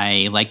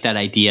 I like that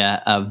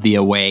idea of the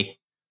away,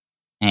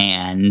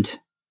 and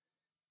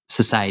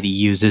society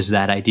uses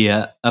that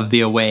idea of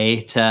the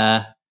away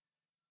to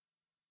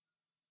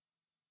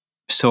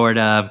sort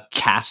of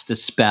cast a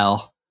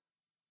spell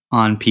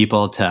on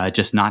people to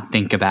just not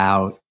think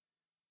about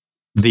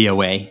the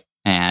away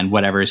and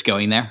whatever is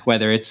going there,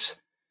 whether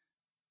it's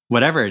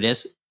whatever it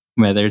is,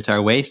 whether it's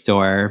our waste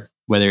or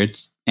whether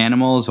it's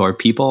animals or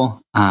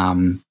people.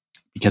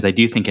 Because I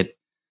do think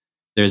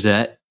there's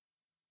an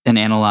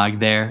analog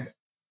there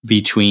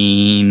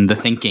between the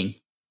thinking,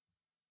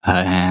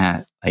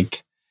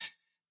 like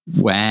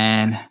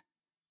when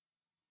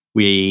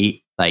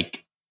we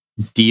like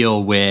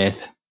deal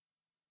with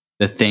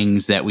the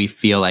things that we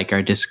feel like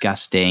are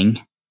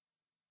disgusting.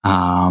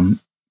 And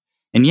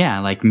yeah,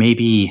 like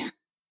maybe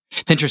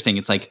it's interesting.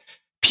 It's like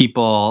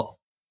people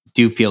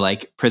do feel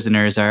like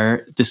prisoners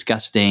are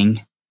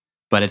disgusting,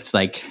 but it's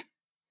like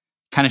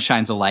kind of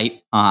shines a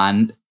light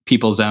on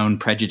people's own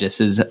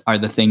prejudices are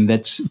the thing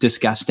that's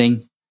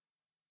disgusting,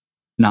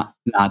 not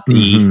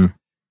the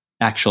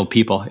actual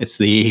people. It's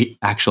the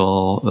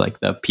actual, like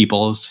the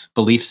people's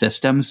belief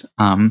systems.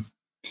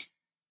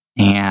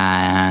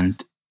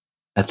 And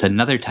that's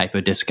another type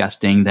of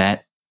disgusting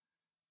that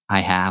I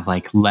have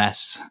like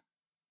less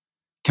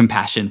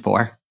compassion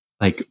for,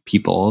 like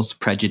people's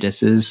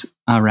prejudices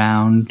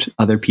around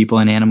other people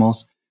and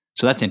animals.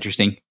 So that's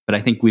interesting. But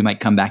I think we might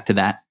come back to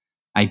that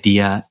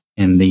idea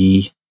in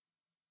the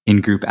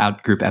in-group,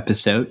 out-group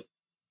episode.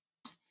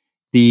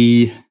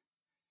 The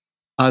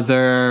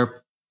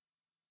other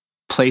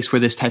place where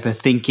this type of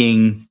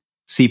thinking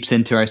seeps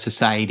into our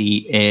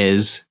society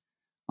is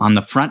on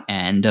the front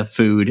end of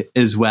food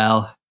as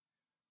well,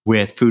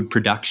 with food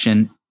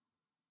production,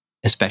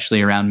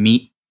 especially around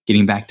meat.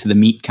 Getting back to the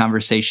meat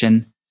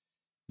conversation,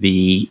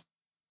 the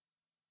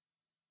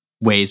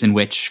ways in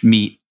which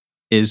meat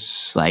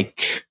is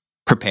like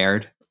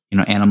prepared,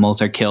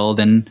 animals are killed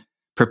and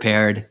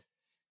prepared.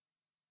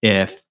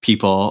 If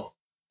people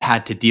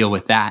had to deal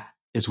with that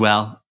as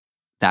well,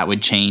 that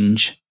would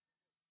change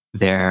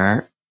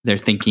their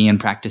thinking and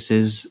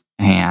practices.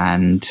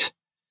 And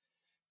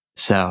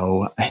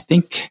so I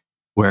think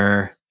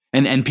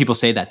and people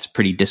say that's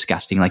pretty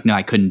disgusting. Like, no,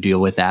 I couldn't deal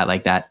with that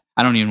like that.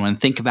 I don't even want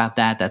to think about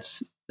that.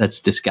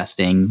 That's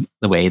disgusting,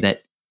 the way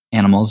that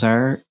animals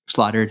are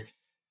slaughtered.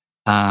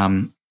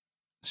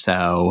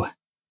 So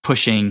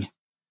pushing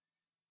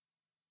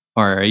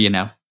or,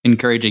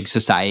 encouraging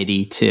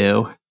society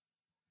to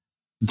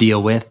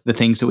deal with the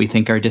things that we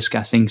think are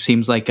disgusting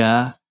seems like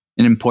an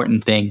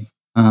important thing,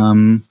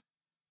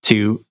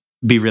 to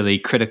be really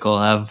critical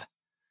of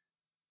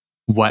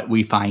what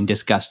we find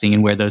disgusting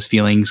and where those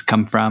feelings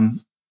come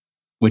from,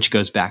 which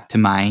goes back to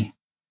my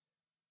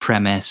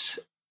premise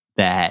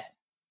that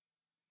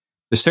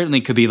there certainly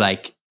could be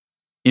like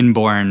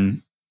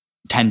inborn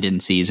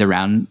tendencies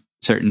around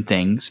certain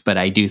things, but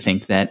I do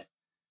think that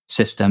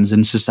systems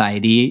and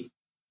society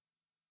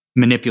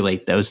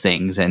manipulate those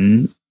things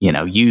and,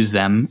 use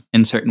them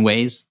in certain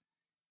ways,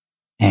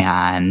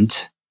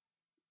 and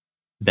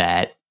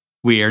that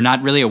we are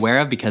not really aware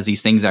of because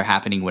these things are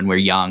happening when we're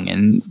young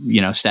and,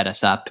 set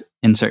us up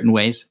in certain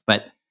ways.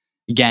 But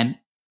again,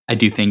 I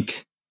do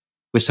think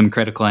with some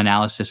critical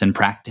analysis and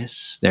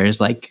practice, there's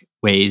like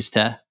ways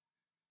to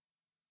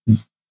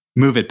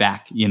move it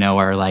back,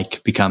 or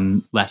like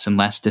become less and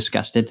less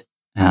disgusted.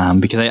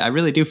 Because I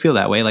really do feel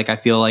that way. Like I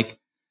feel like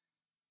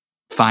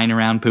fine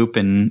around poop,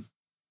 and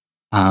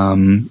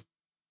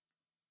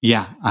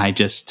I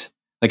just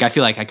like I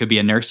feel like I could be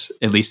a nurse,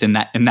 at least in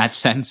that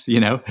sense,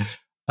 but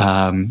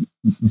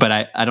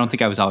I don't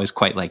think I was always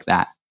quite like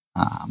that.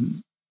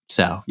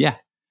 So yeah.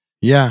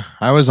 Yeah,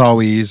 I was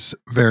always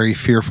very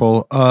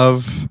fearful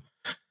of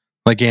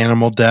like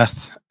animal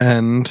death,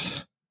 and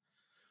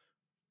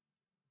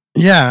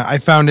yeah, I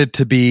found it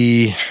to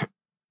be,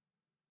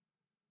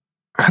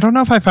 I don't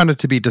know if I found it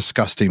to be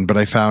disgusting, but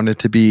I found it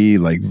to be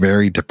like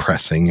very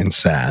depressing and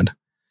sad.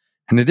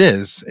 And it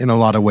is in a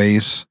lot of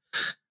ways.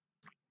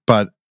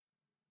 But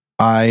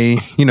I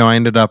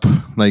ended up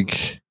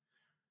like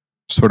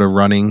sort of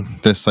running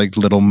this like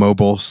little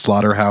mobile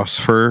slaughterhouse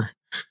for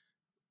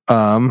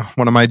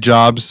one of my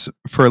jobs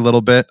for a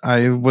little bit.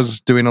 I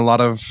was doing a lot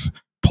of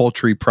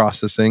poultry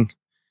processing,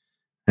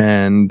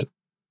 and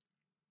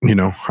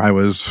I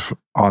was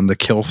on the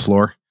kill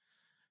floor,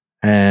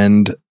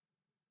 and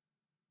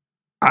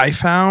I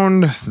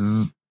found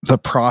the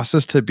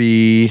process to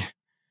be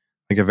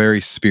like a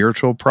very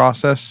spiritual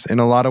process in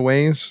a lot of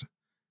ways,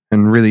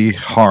 and really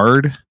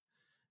hard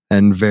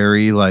and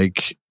very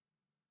like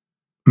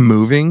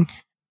moving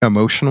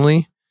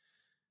emotionally.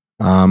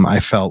 I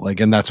felt like,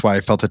 and that's why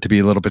I felt it to be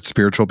a little bit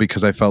spiritual,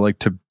 because I felt like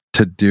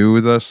to do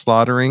the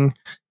slaughtering,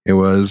 it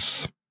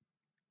was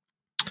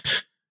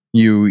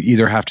you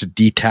either have to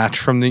detach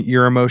from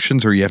your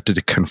emotions or you have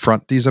to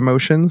confront these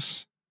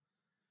emotions.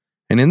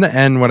 And in the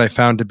end, what I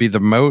found to be the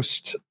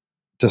most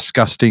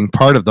disgusting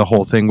part of the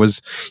whole thing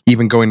was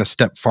even going a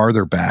step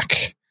farther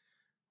back,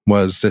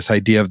 was this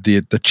idea of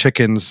the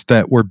chickens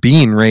that were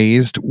being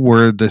raised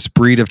were this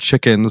breed of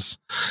chickens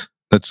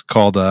that's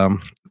called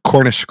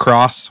Cornish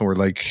cross, or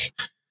like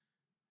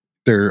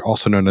they're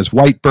also known as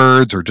white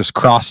birds or just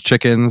cross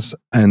chickens.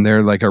 And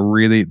they're like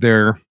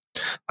they're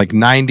like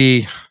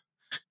 90,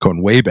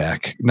 going way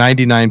back,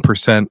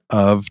 99%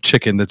 of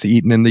chicken that's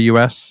eaten in the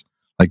US,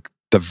 like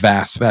the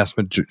vast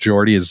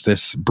majority is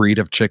this breed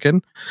of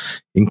chicken,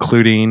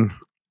 including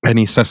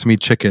any sesame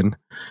chicken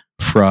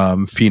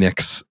from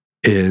Phoenix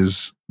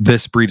is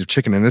this breed of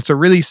chicken. And it's a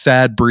really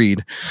sad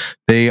breed.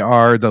 They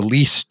are the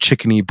least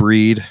chickeny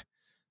breed.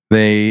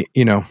 They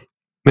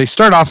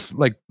start off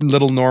like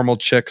little normal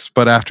chicks,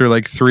 but after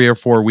like 3 or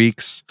 4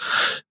 weeks,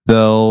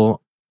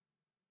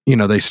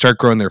 they start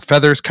growing their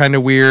feathers kind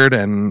of weird.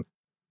 And,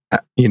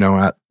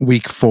 at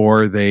week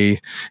 4, they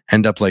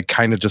end up like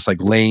kind of just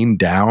like laying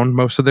down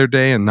most of their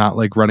day and not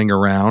like running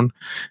around.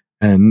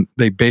 And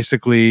they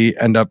basically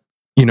end up,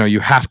 you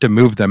have to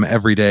move them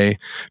every day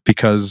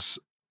because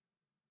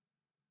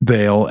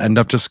they'll end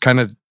up just kind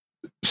of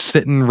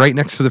sitting right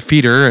next to the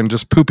feeder and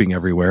just pooping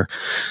everywhere.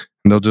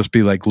 And they'll just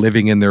be like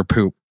living in their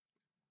poop.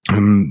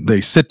 And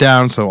they sit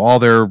down, so all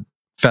their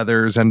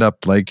feathers end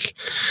up like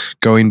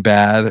going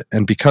bad.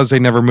 And because they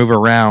never move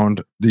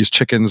around, these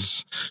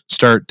chickens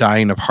start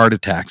dying of heart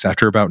attacks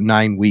after about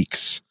 9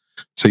 weeks.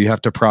 So you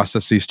have to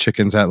process these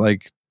chickens at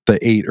like the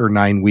 8 or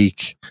 9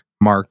 week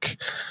mark.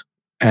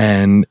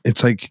 And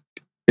it's like,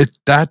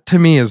 that to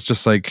me is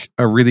just like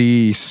a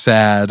really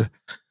sad,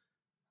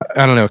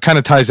 I don't know, it kind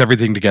of ties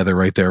everything together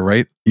right there,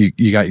 right?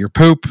 You got your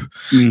poop,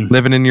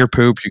 living in your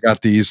poop. You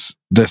got this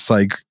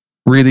like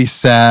really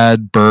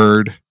sad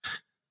bird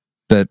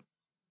that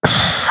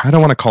I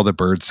don't want to call the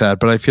bird sad,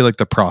 but I feel like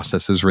the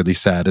process is really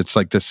sad. It's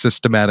like this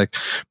systematic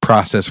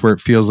process where it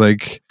feels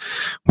like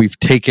we've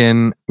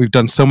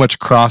done so much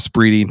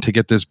crossbreeding to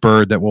get this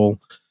bird that will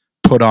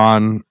put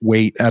on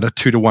weight at a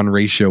 2-to-1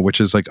 ratio, which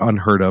is like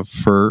unheard of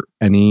for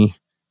any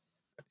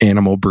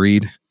animal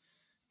breed.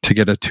 To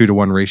get a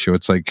 2-to-1 ratio,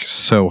 it's like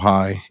so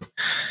high.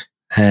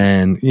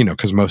 And,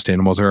 because most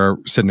animals are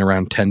sitting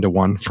around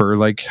 10-to-1 for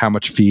like how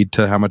much feed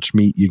to how much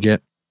meat you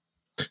get.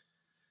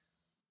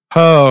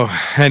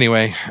 Oh,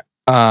 anyway.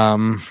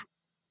 Yeah,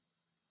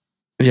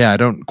 I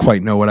don't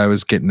quite know what I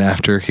was getting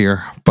after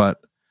here,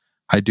 but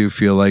I do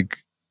feel like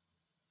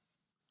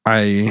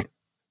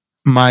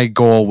my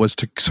goal was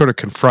to sort of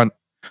confront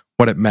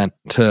what it meant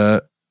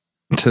to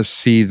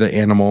see the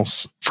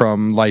animals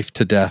from life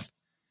to death.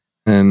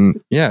 And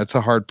yeah, it's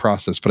a hard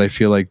process, but I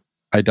feel like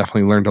I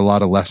definitely learned a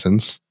lot of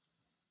lessons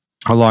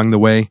along the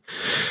way.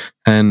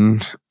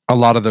 And a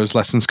lot of those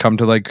lessons come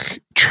to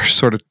like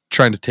sort of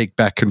trying to take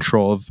back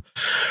control of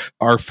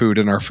our food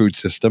and our food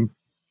system.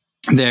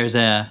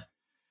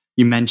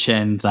 You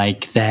mentioned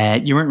like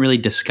that you weren't really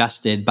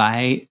disgusted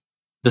by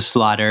the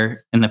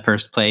slaughter in the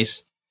first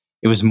place.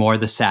 It was more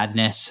the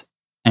sadness.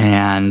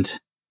 And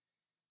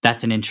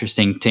that's an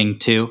interesting thing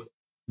too,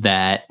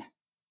 that,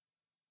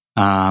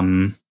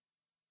 I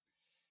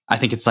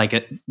think it's like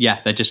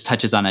that just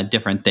touches on a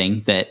different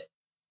thing that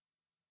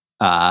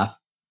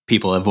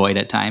people avoid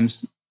at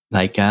times,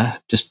 like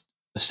just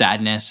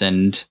sadness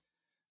and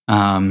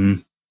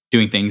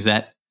doing things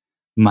that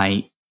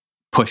might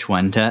push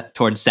one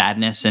towards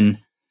sadness. And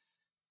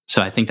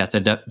so I think that's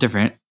a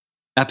different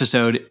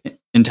episode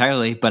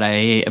entirely, but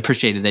I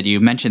appreciated that you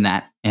mentioned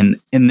that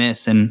in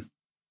this. And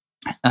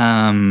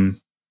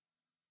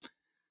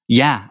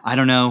yeah, I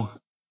don't know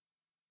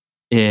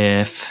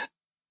if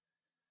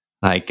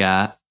like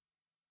that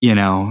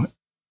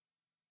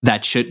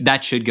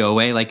should go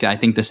away. Like, I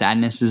think the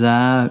sadness is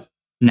a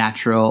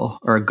natural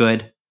or a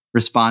good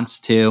response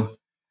to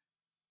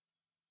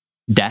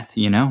death,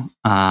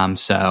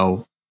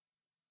 so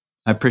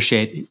I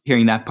appreciate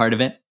hearing that part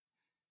of it,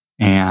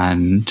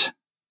 and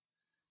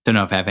don't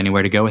know if I have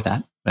anywhere to go with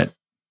that, but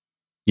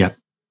yep.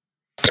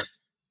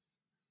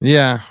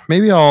 Yeah,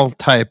 maybe I'll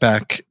tie it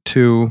back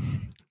to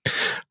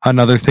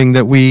another thing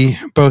that we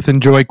both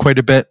enjoy quite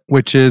a bit,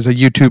 which is a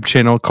YouTube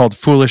channel called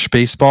Foolish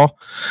Baseball,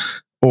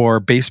 or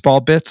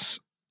Baseball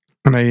Bits.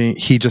 And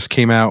he just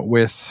came out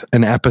with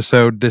an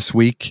episode this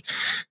week.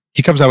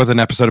 He comes out with an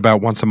episode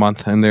about once a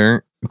month, and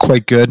they're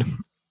quite good.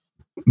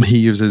 He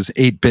uses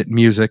 8-bit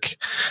music,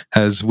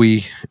 as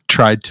we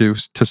tried to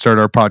start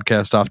our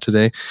podcast off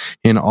today,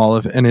 and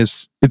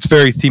it's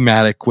very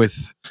thematic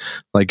with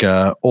like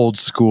a old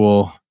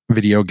school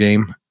video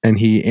game, and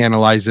he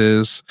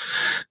analyzes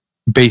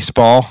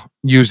baseball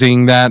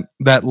using that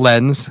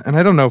lens. And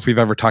I don't know if we've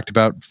ever talked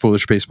about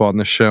Foolish Baseball in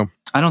this show.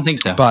 I don't think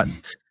so. But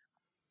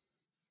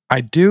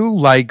I do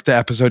like the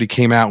episode he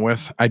came out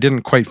with. I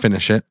didn't quite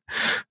finish it,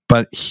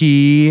 but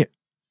he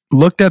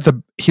looked at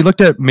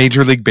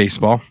Major League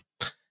Baseball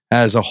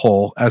as a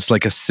whole, as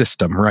like a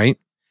system, right?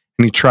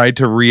 And he tried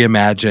to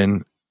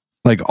reimagine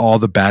like all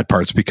the bad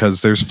parts,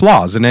 because there's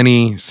flaws in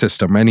any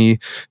system,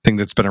 anything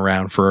that's been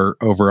around for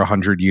over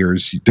 100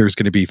 years. There's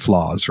going to be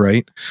flaws,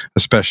 right?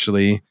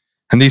 Especially,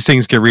 and these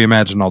things get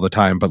reimagined all the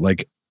time, but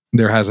like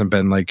there hasn't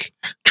been like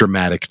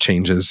dramatic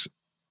changes,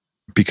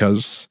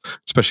 because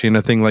especially in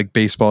a thing like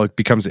baseball, it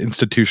becomes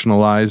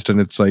institutionalized, and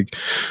it's like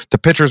the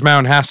pitcher's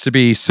mound has to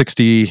be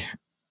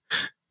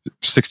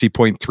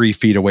 60.3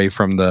 feet away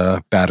from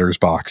the batter's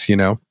box, you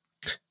know?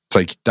 It's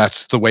like,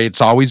 that's the way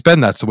it's always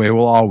been. That's the way it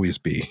will always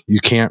be.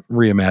 You can't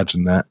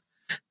reimagine that.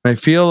 And I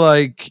feel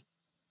like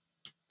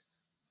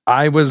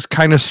I was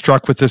kind of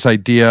struck with this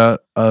idea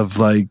of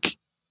like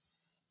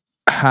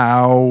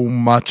how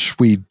much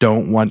we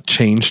don't want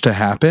change to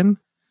happen,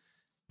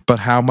 but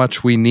how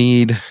much we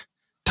need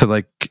to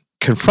like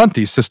confront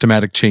these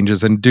systematic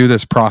changes and do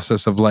this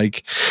process of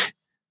like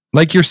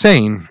you're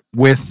saying,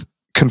 with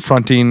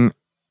confronting,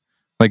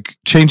 like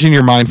changing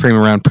your mind frame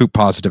around poop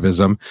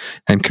positivism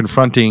and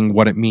confronting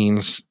what it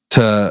means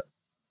to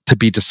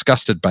be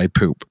disgusted by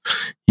poop.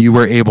 You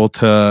were able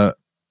to,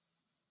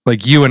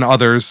 like, you and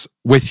others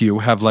with you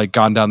have like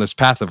gone down this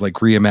path of like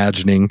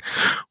reimagining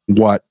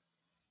what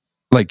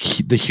like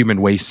the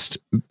human waste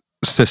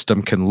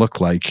system can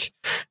look like.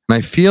 And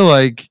I feel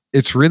like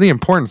it's really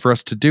important for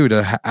us to do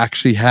to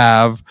actually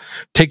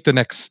take the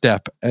next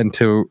step and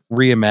to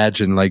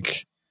reimagine,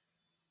 like,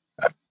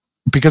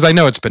 because I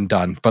know it's been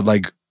done, but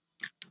like,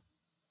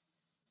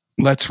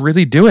 let's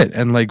really do it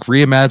and like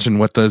reimagine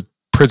what the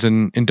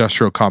prison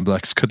industrial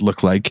complex could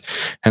look like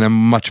in a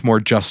much more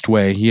just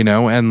way, you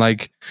know, and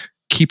like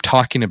keep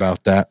talking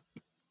about that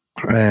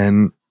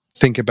and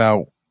think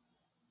about,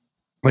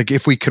 like,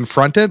 if we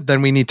confront it,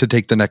 then we need to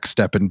take the next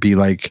step and be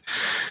like,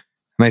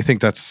 and I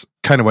think that's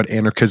kind of what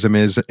anarchism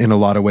is in a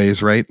lot of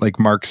ways, right? Like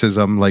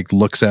Marxism, like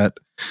looks at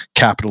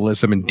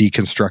capitalism and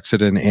deconstructs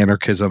it, and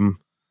anarchism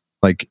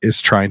like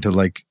is trying to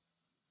like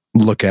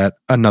look at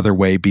another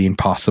way being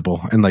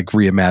possible and like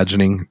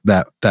reimagining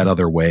that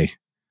other way.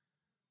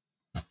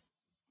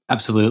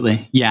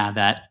 Absolutely. Yeah,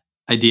 that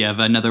idea of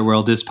another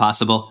world is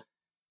possible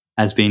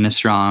as being a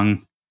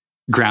strong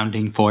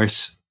grounding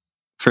force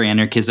for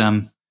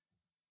anarchism,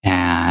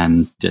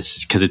 and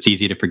just because it's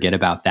easy to forget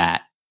about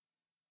that.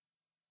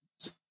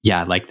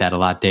 Yeah, I like that a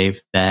lot,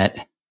 Dave,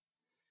 that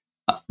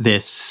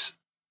this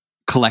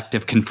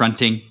collective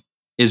confronting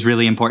is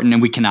really important,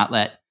 and we cannot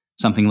let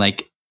something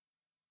like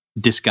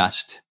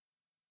disgust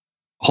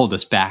hold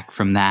us back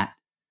from that.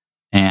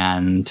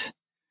 And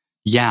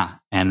yeah,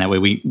 and that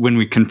way when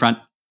we confront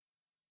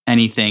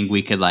anything,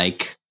 we could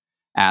like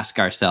ask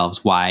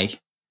ourselves, why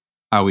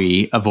are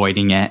we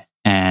avoiding it?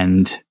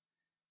 And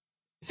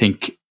I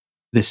think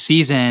this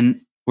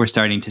season we're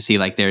starting to see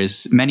like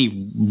there's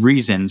many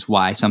reasons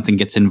why something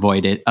gets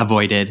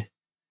avoided.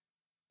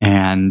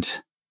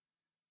 And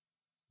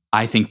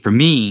I think for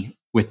me,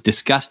 with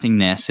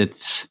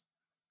disgustingness,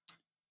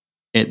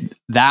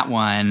 that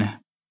one,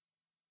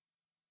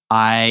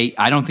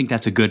 I don't think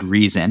that's a good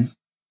reason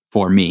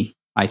for me.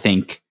 I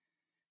think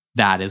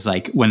that is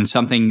like when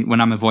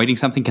I'm avoiding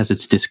something because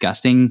it's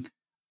disgusting,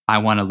 I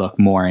want to look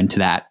more into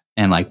that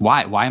and like,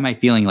 why am I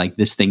feeling like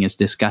this thing is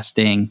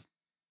disgusting,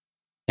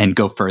 and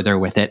go further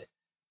with it.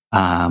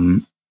 Yeah.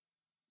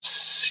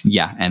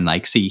 And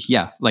like, see,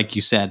 yeah, like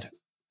you said,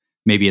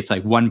 maybe it's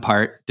like one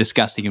part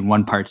disgusting and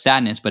one part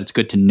sadness, but it's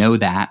good to know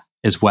that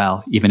as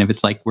well, even if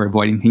it's like we're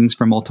avoiding things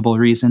for multiple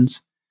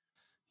reasons.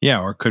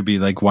 Yeah, or it could be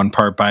like one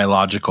part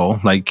biological.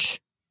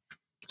 Like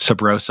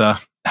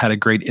Sabrosa had a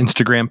great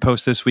Instagram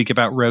post this week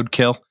about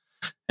roadkill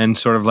and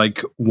sort of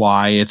like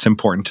why it's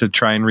important to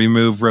try and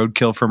remove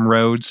roadkill from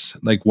roads.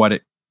 Like what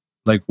it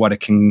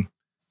can,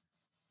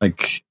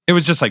 like, it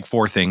was just like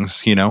 4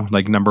 things, you know,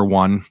 like number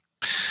 1,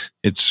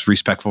 it's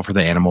respectful for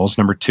the animals.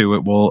 Number 2,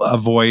 it will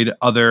avoid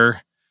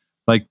other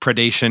like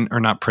predation, or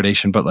not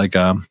predation, but like,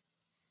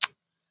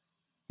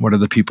 what are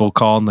the people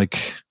called?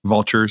 Like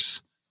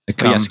vultures.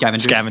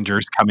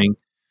 Scavengers coming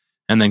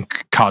and then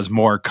cause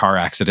more car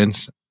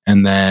accidents.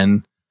 And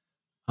then,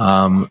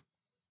 the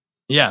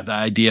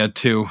idea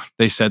too,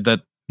 they said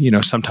that, you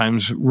know,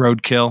 sometimes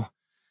roadkill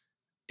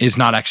is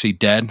not actually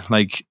dead.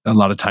 Like a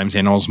lot of times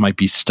animals might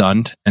be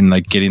stunned, and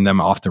like getting them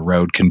off the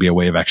road can be a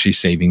way of actually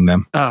saving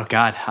them. Oh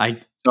God.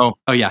 Oh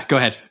yeah, go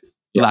ahead.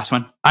 Yeah. Last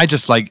one. I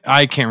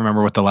can't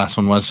remember what the last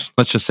one was.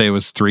 Let's just say it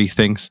was 3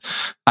 things.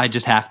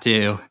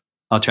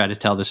 I'll try to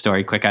tell the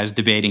story quick. I was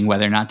debating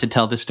whether or not to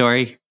tell the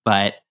story,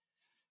 but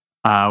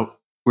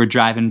we're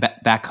driving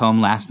back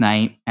home last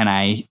night,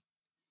 and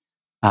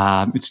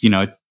it's,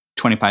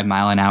 25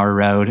 mile an hour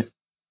road.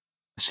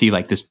 See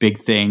like this big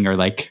thing, or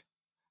like,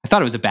 I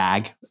thought it was a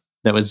bag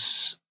but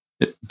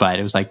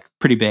it was like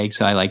pretty big.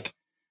 So I like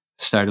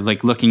started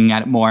like looking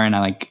at it more, and I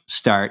like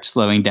start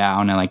slowing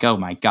down, and like, oh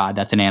my God,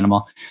 that's an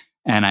animal.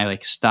 And I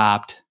like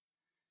stopped,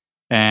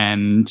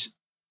 and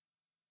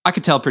I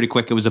could tell pretty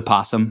quick it was a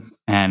possum,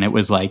 and it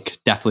was like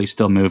definitely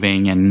still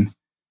moving and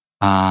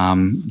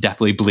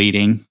definitely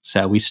bleeding.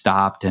 So we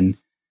stopped, and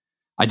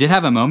I did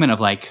have a moment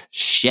of like,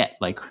 shit,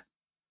 like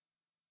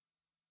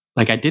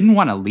I didn't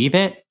want to leave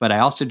it, but I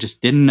also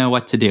just didn't know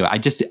what to do. I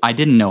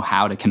didn't know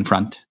how to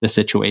confront the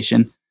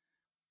situation.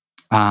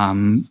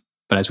 But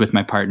I was with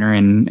my partner,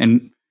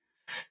 and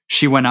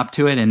she went up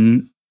to it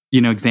and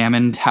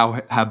examined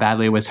how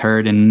badly it was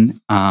hurt, and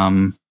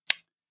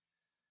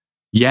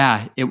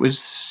it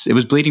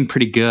was bleeding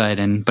pretty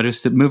good, but it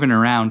was moving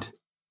around.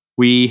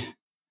 We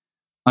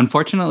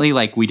unfortunately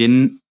we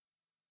didn't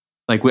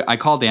I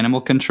called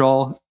animal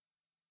control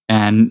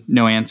and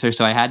no answer,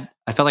 so I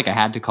felt like I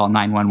had to call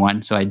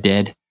 911, so I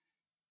did.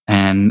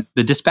 And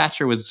the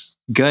dispatcher was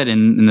good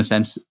in the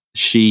sense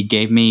she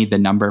gave me the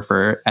number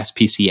for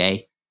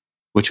SPCA,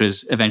 which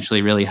was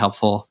eventually really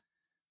helpful.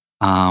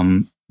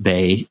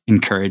 They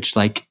encouraged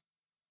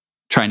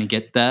trying to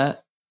get the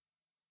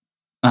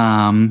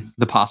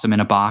possum in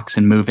a box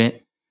and move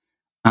it.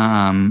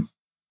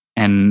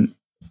 And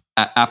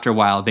after a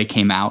while, they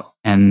came out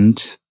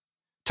and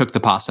took the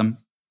possum.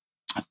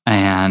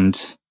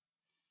 And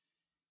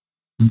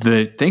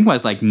the thing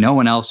was, no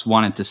one else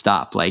wanted to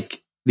stop.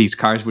 These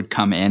cars would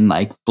come in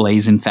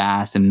blazing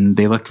fast, and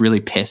they looked really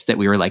pissed that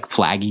we were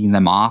flagging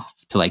them off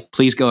to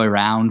please go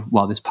around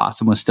while this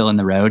possum was still in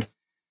the road.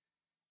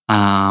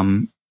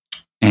 And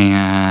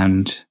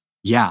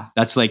yeah,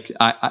 that's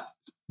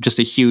just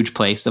a huge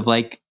place of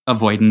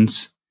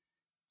avoidance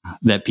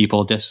that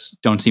people just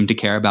don't seem to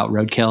care about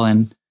roadkill,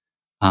 and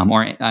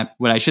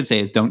what I should say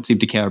is don't seem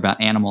to care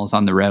about animals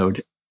on the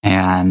road.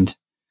 And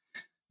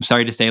I'm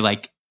sorry to say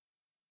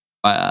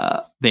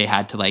they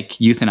had to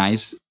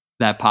euthanize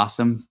that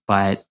possum,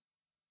 but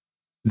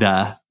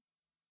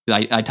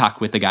I talked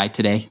with the guy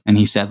today, and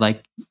he said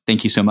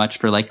thank you so much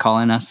for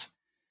calling us.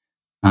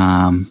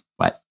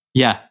 But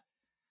yeah,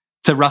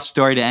 it's a rough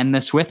story to end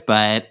this with,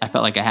 but I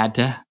felt like I had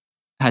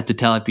to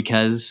tell it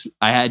because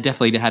I had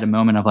definitely had a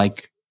moment of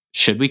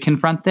should we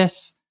confront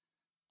this?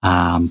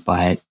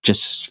 But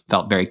just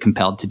felt very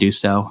compelled to do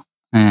so,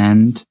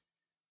 and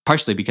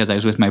partially because I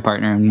was with my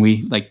partner, and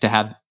we like to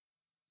have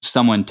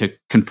someone to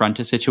confront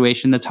a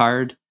situation that's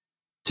hard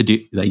to do,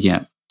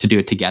 to do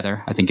it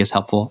together, I think is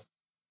helpful.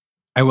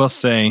 I will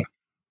say,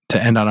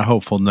 to end on a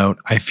hopeful note,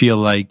 I feel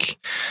like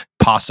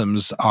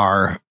possums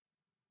are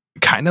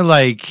kind of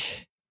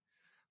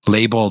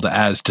labeled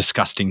as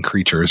disgusting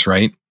creatures,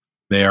 right?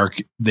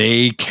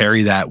 They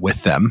carry that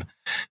with them.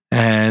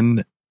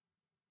 And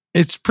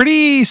it's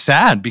pretty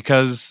sad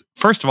because,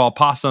 first of all,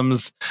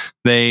 possums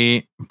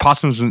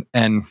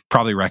and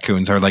probably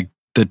raccoons are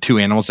the two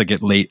animals that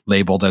get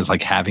labeled as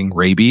having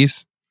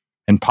rabies.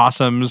 And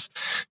possums,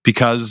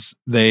 because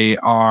they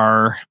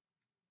have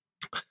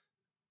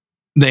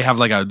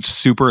a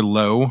super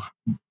low,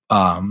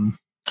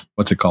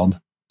 what's it called?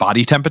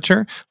 Body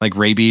temperature.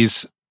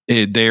 Rabies,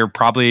 they're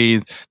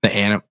probably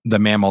the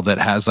mammal that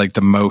has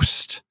the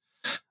most,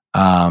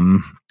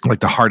 the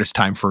hardest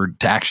time to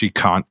actually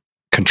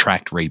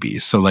contract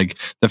rabies. So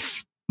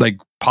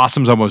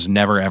possums almost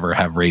never ever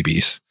have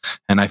rabies,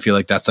 and I feel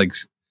like that's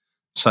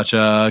such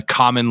a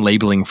common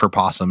labeling for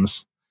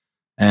possums.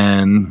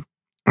 And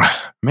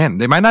man,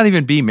 they might not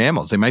even be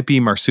mammals; they might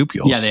be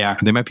marsupials. Yeah, they are.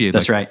 They might be.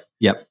 That's right.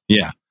 Yep.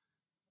 Yeah.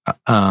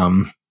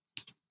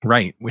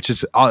 Right. Which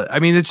is, I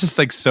mean, it's just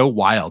so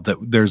wild that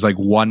there's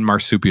one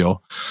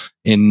marsupial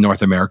in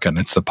North America, and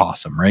it's the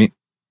possum, right?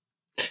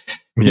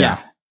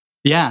 Yeah.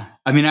 Yeah.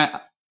 I mean,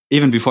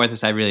 even before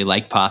this, I really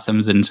like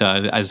possums, and so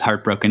I was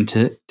heartbroken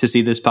to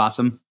see this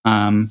possum.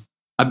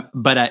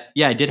 But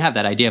I did have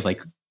that idea of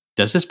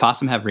does this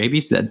possum have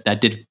rabies?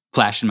 That did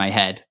flash in my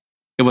head.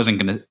 It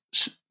wasn't going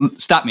to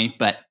stop me,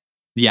 but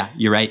yeah,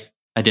 you're right.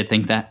 I did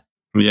think that.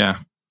 Yeah.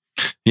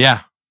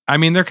 Yeah. I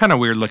mean, they're kind of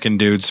weird looking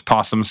dudes,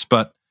 possums,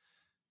 but,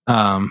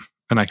 and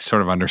I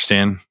sort of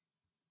understand,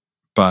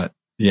 but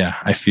yeah,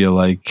 I feel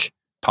like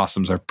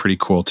possums are pretty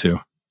cool too.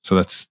 So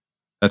that's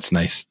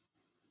nice.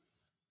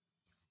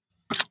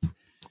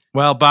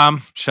 Well,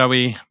 Bam, shall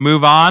we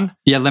move on?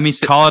 Yeah, let me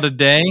call it a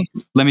day.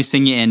 Let me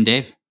sing you in,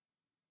 Dave.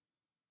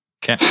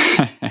 Okay.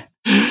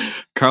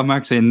 Karl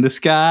Marx in the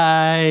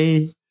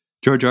sky.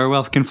 George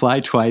Orwell can fly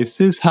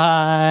twice as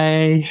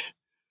high.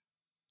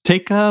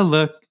 Take a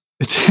look.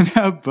 It's in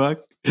a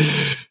book.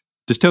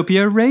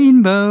 Dystopia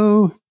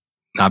Rainbow.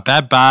 Not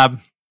bad, Bob.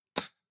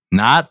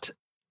 Not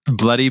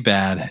bloody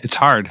bad. It's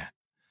hard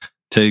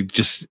to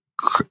just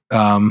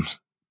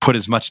put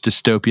as much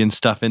dystopian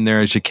stuff in there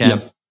as you can.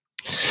 Yep.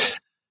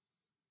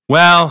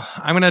 Well,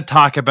 I'm going to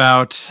talk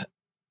about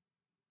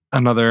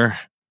another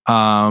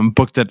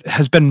book that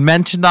has been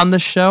mentioned on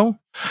this show,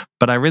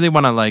 but I really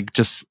want to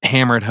just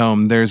hammer it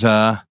home. There's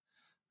a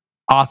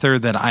author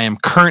that I am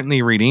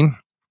currently reading.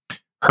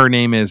 Her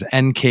name is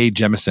N.K.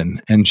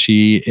 Jemisin, and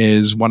she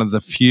is one of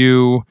the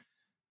few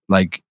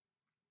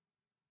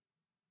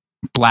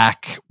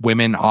Black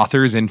women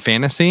authors in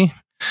fantasy.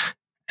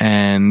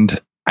 And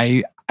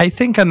I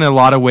think in a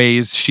lot of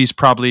ways she's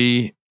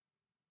probably,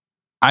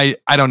 I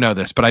don't know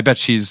this, but I bet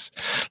she's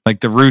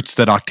the roots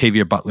that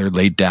Octavia Butler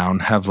laid down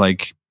have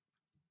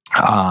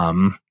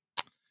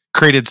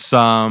created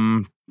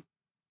some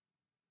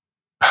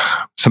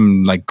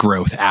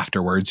growth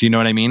afterwards. You know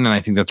what I mean? And I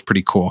think that's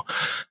pretty cool.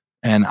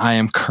 And I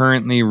am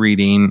currently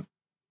reading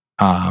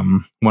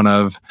one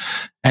of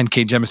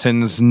N.K.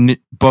 Jemisin's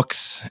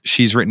books.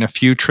 She's written a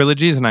few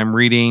trilogies, and I'm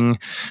reading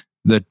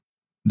the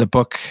the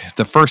book,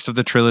 the first of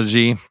the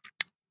trilogy,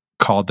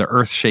 called The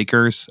Earth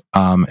Shakers,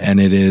 and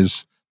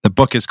the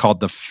book is called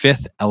The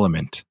Fifth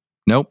Element.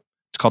 Nope,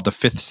 it's called The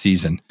Fifth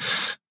Season.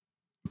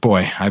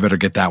 Boy, I better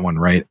get that one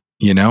right,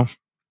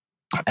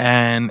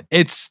 And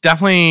it's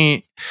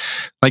definitely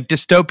like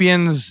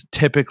dystopians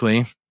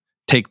typically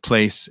take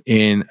place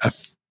in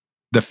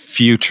the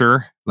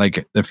future,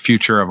 like the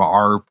future of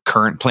our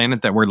current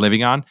planet that we're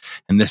living on,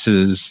 and this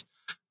is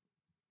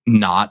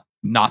not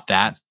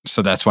that.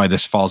 So that's why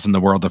this falls in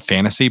the world of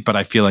fantasy. But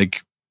I feel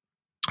like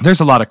there's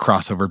a lot of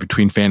crossover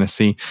between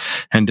fantasy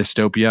and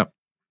dystopia.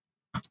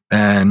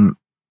 And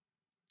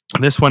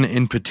this one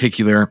in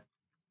particular,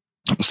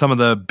 some of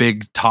the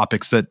big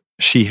topics that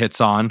she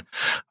hits on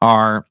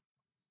are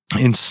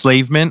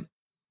enslavement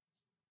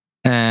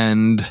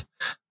and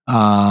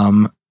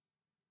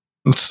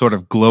sort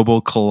of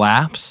global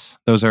collapse.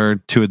 Those are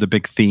two of the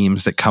big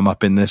themes that come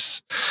up in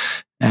this.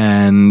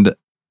 And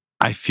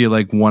I feel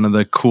like one of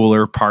the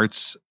cooler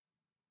parts,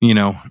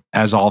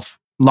 as a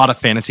lot of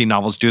fantasy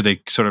novels do,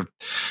 they sort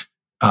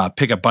of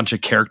pick a bunch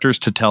of characters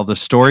to tell the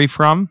story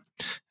from.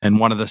 And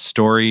one of the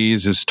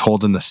stories is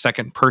told in the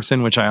second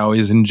person, which I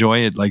always enjoy.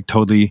 It like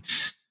totally,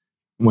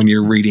 when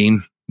you're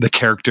reading the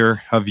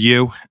character of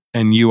you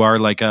and you are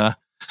like a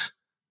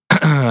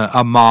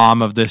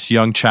mom of this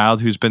young child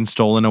who's been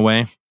stolen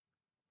away.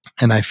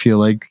 And I feel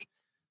like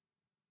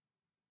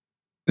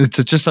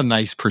it's just a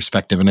nice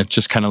perspective, and it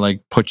just kind of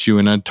like puts you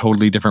in a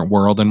totally different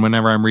world. And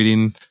whenever I'm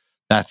reading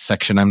that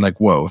section, I'm like,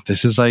 whoa,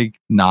 this is like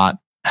not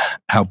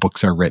how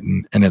books are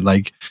written. And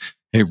it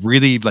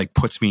really like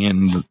puts me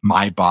in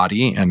my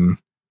body and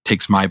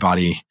takes my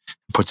body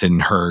and puts it in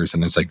hers.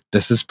 And it's like,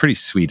 this is pretty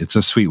sweet. It's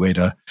a sweet way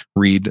to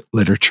read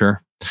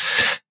literature.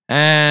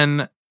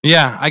 And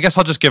yeah, I guess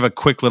I'll just give a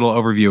quick little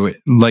overview.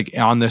 Like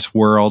on this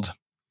world,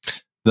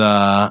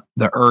 the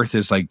earth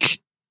is like,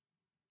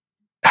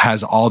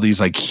 has all these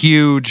like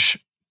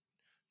huge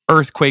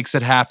earthquakes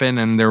that happen.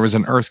 And there was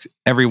an earth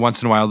every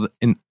once in a while.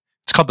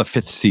 It's called The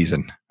Fifth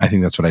Season. I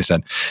think that's what I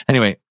said.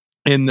 Anyway,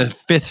 in the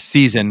fifth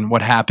season,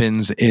 what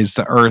happens is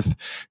the earth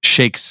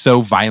shakes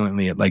so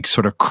violently, it like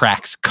sort of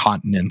cracks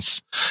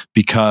continents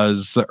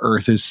because the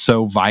earth is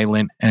so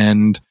violent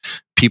and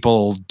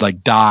people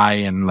like die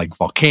and like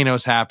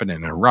volcanoes happen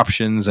and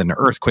eruptions and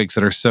earthquakes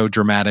that are so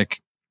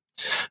dramatic.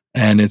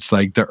 And it's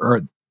like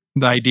the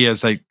idea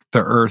is like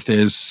the earth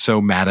is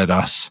so mad at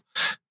us,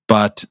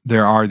 but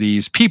there are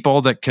these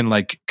people that can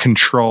like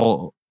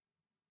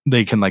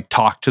they can like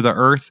talk to the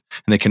earth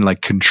and they can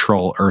like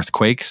control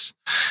earthquakes.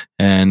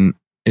 And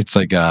it's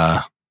like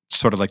a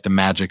sort of like the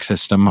magic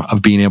system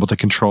of being able to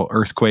control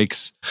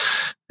earthquakes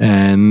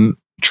and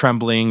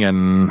trembling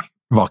and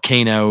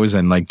volcanoes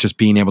and like just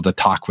being able to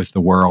talk with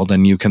the world.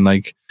 And you can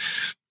like,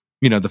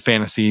 the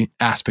fantasy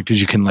aspect is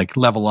you can like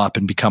level up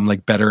and become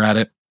like better at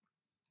it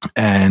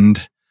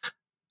and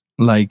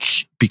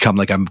like become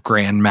like a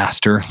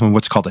grandmaster,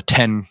 what's called a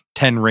 10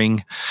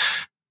 ring.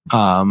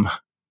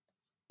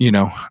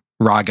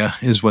 Raga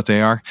is what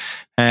they are.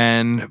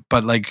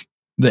 But like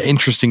the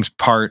interesting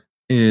part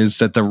is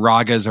that the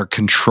Ragas are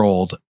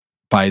controlled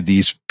by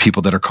these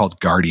people that are called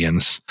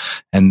guardians,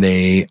 and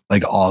they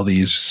like all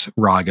these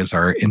Ragas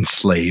are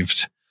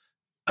enslaved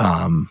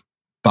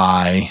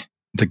by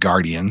the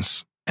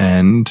guardians.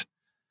 And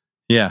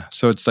yeah,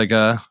 so it's like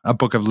a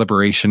book of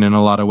liberation in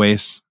a lot of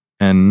ways.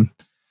 And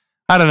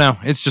I don't know,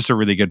 it's just a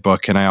really good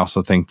book. And I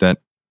also think that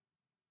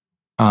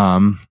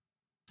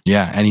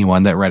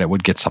anyone that read it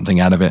would get something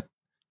out of it.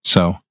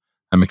 So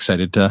I'm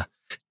excited to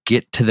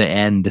get to the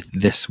end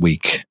this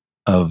week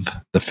of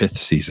the fifth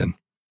season.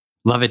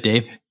 Love it,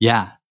 Dave.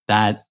 Yeah,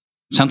 that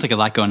sounds like a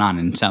lot going on.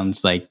 And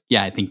sounds like,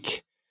 I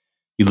think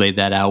you laid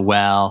that out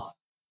well.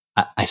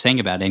 I sang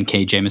about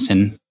N.K.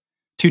 Jemisin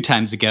 2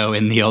 times ago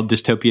in the old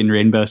Dystopian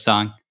Rainbow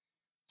song.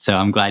 So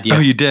I'm glad you... Oh,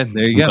 you did?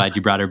 There you go. I'm glad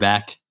you brought her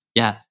back.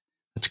 Yeah,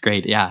 that's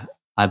great. Yeah,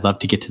 I'd love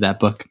to get to that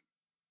book.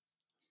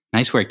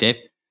 Nice work, Dave.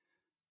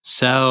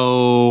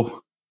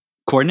 So,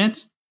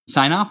 coordinates?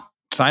 Sign off?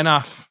 Sign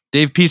off.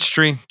 Dave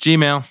Peachtree,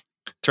 Gmail,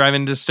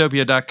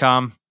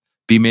 thrivingdystopia.com,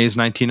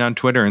 bmaze19 on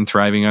Twitter, and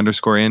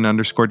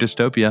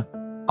thriving_in_dystopia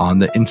on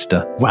the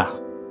Insta. Wow.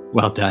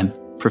 Well done.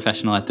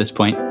 Professional at this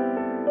point.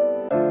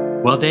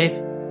 Well, Dave,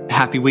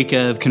 happy week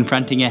of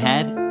confronting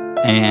ahead,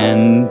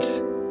 and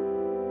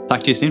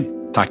talk to you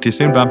soon. Talk to you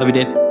soon, Bob. Love you,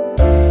 Dave.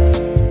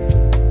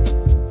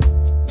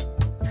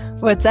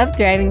 What's up,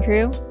 Thriving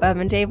Crew? Bob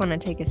and Dave want to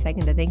take a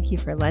second to thank you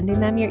for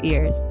lending them your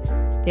ears.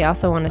 They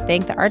also want to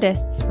thank the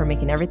artists for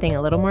making everything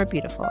a little more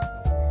beautiful.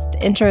 The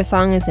intro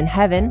song is In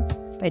Heaven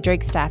by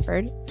Drake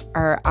Stafford.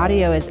 Our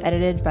audio is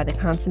edited by the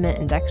consummate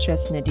and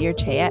dexterous Nadir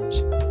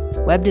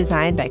Chayech. Web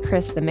design by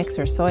Chris the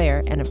Mixer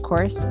Sawyer. And of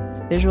course,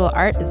 visual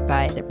art is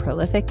by the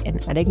prolific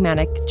and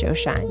enigmatic Joe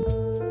Shine.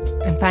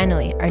 And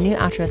finally, our new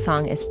outro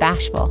song is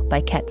Bashful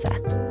by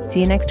Ketsa. See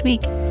you next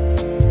week.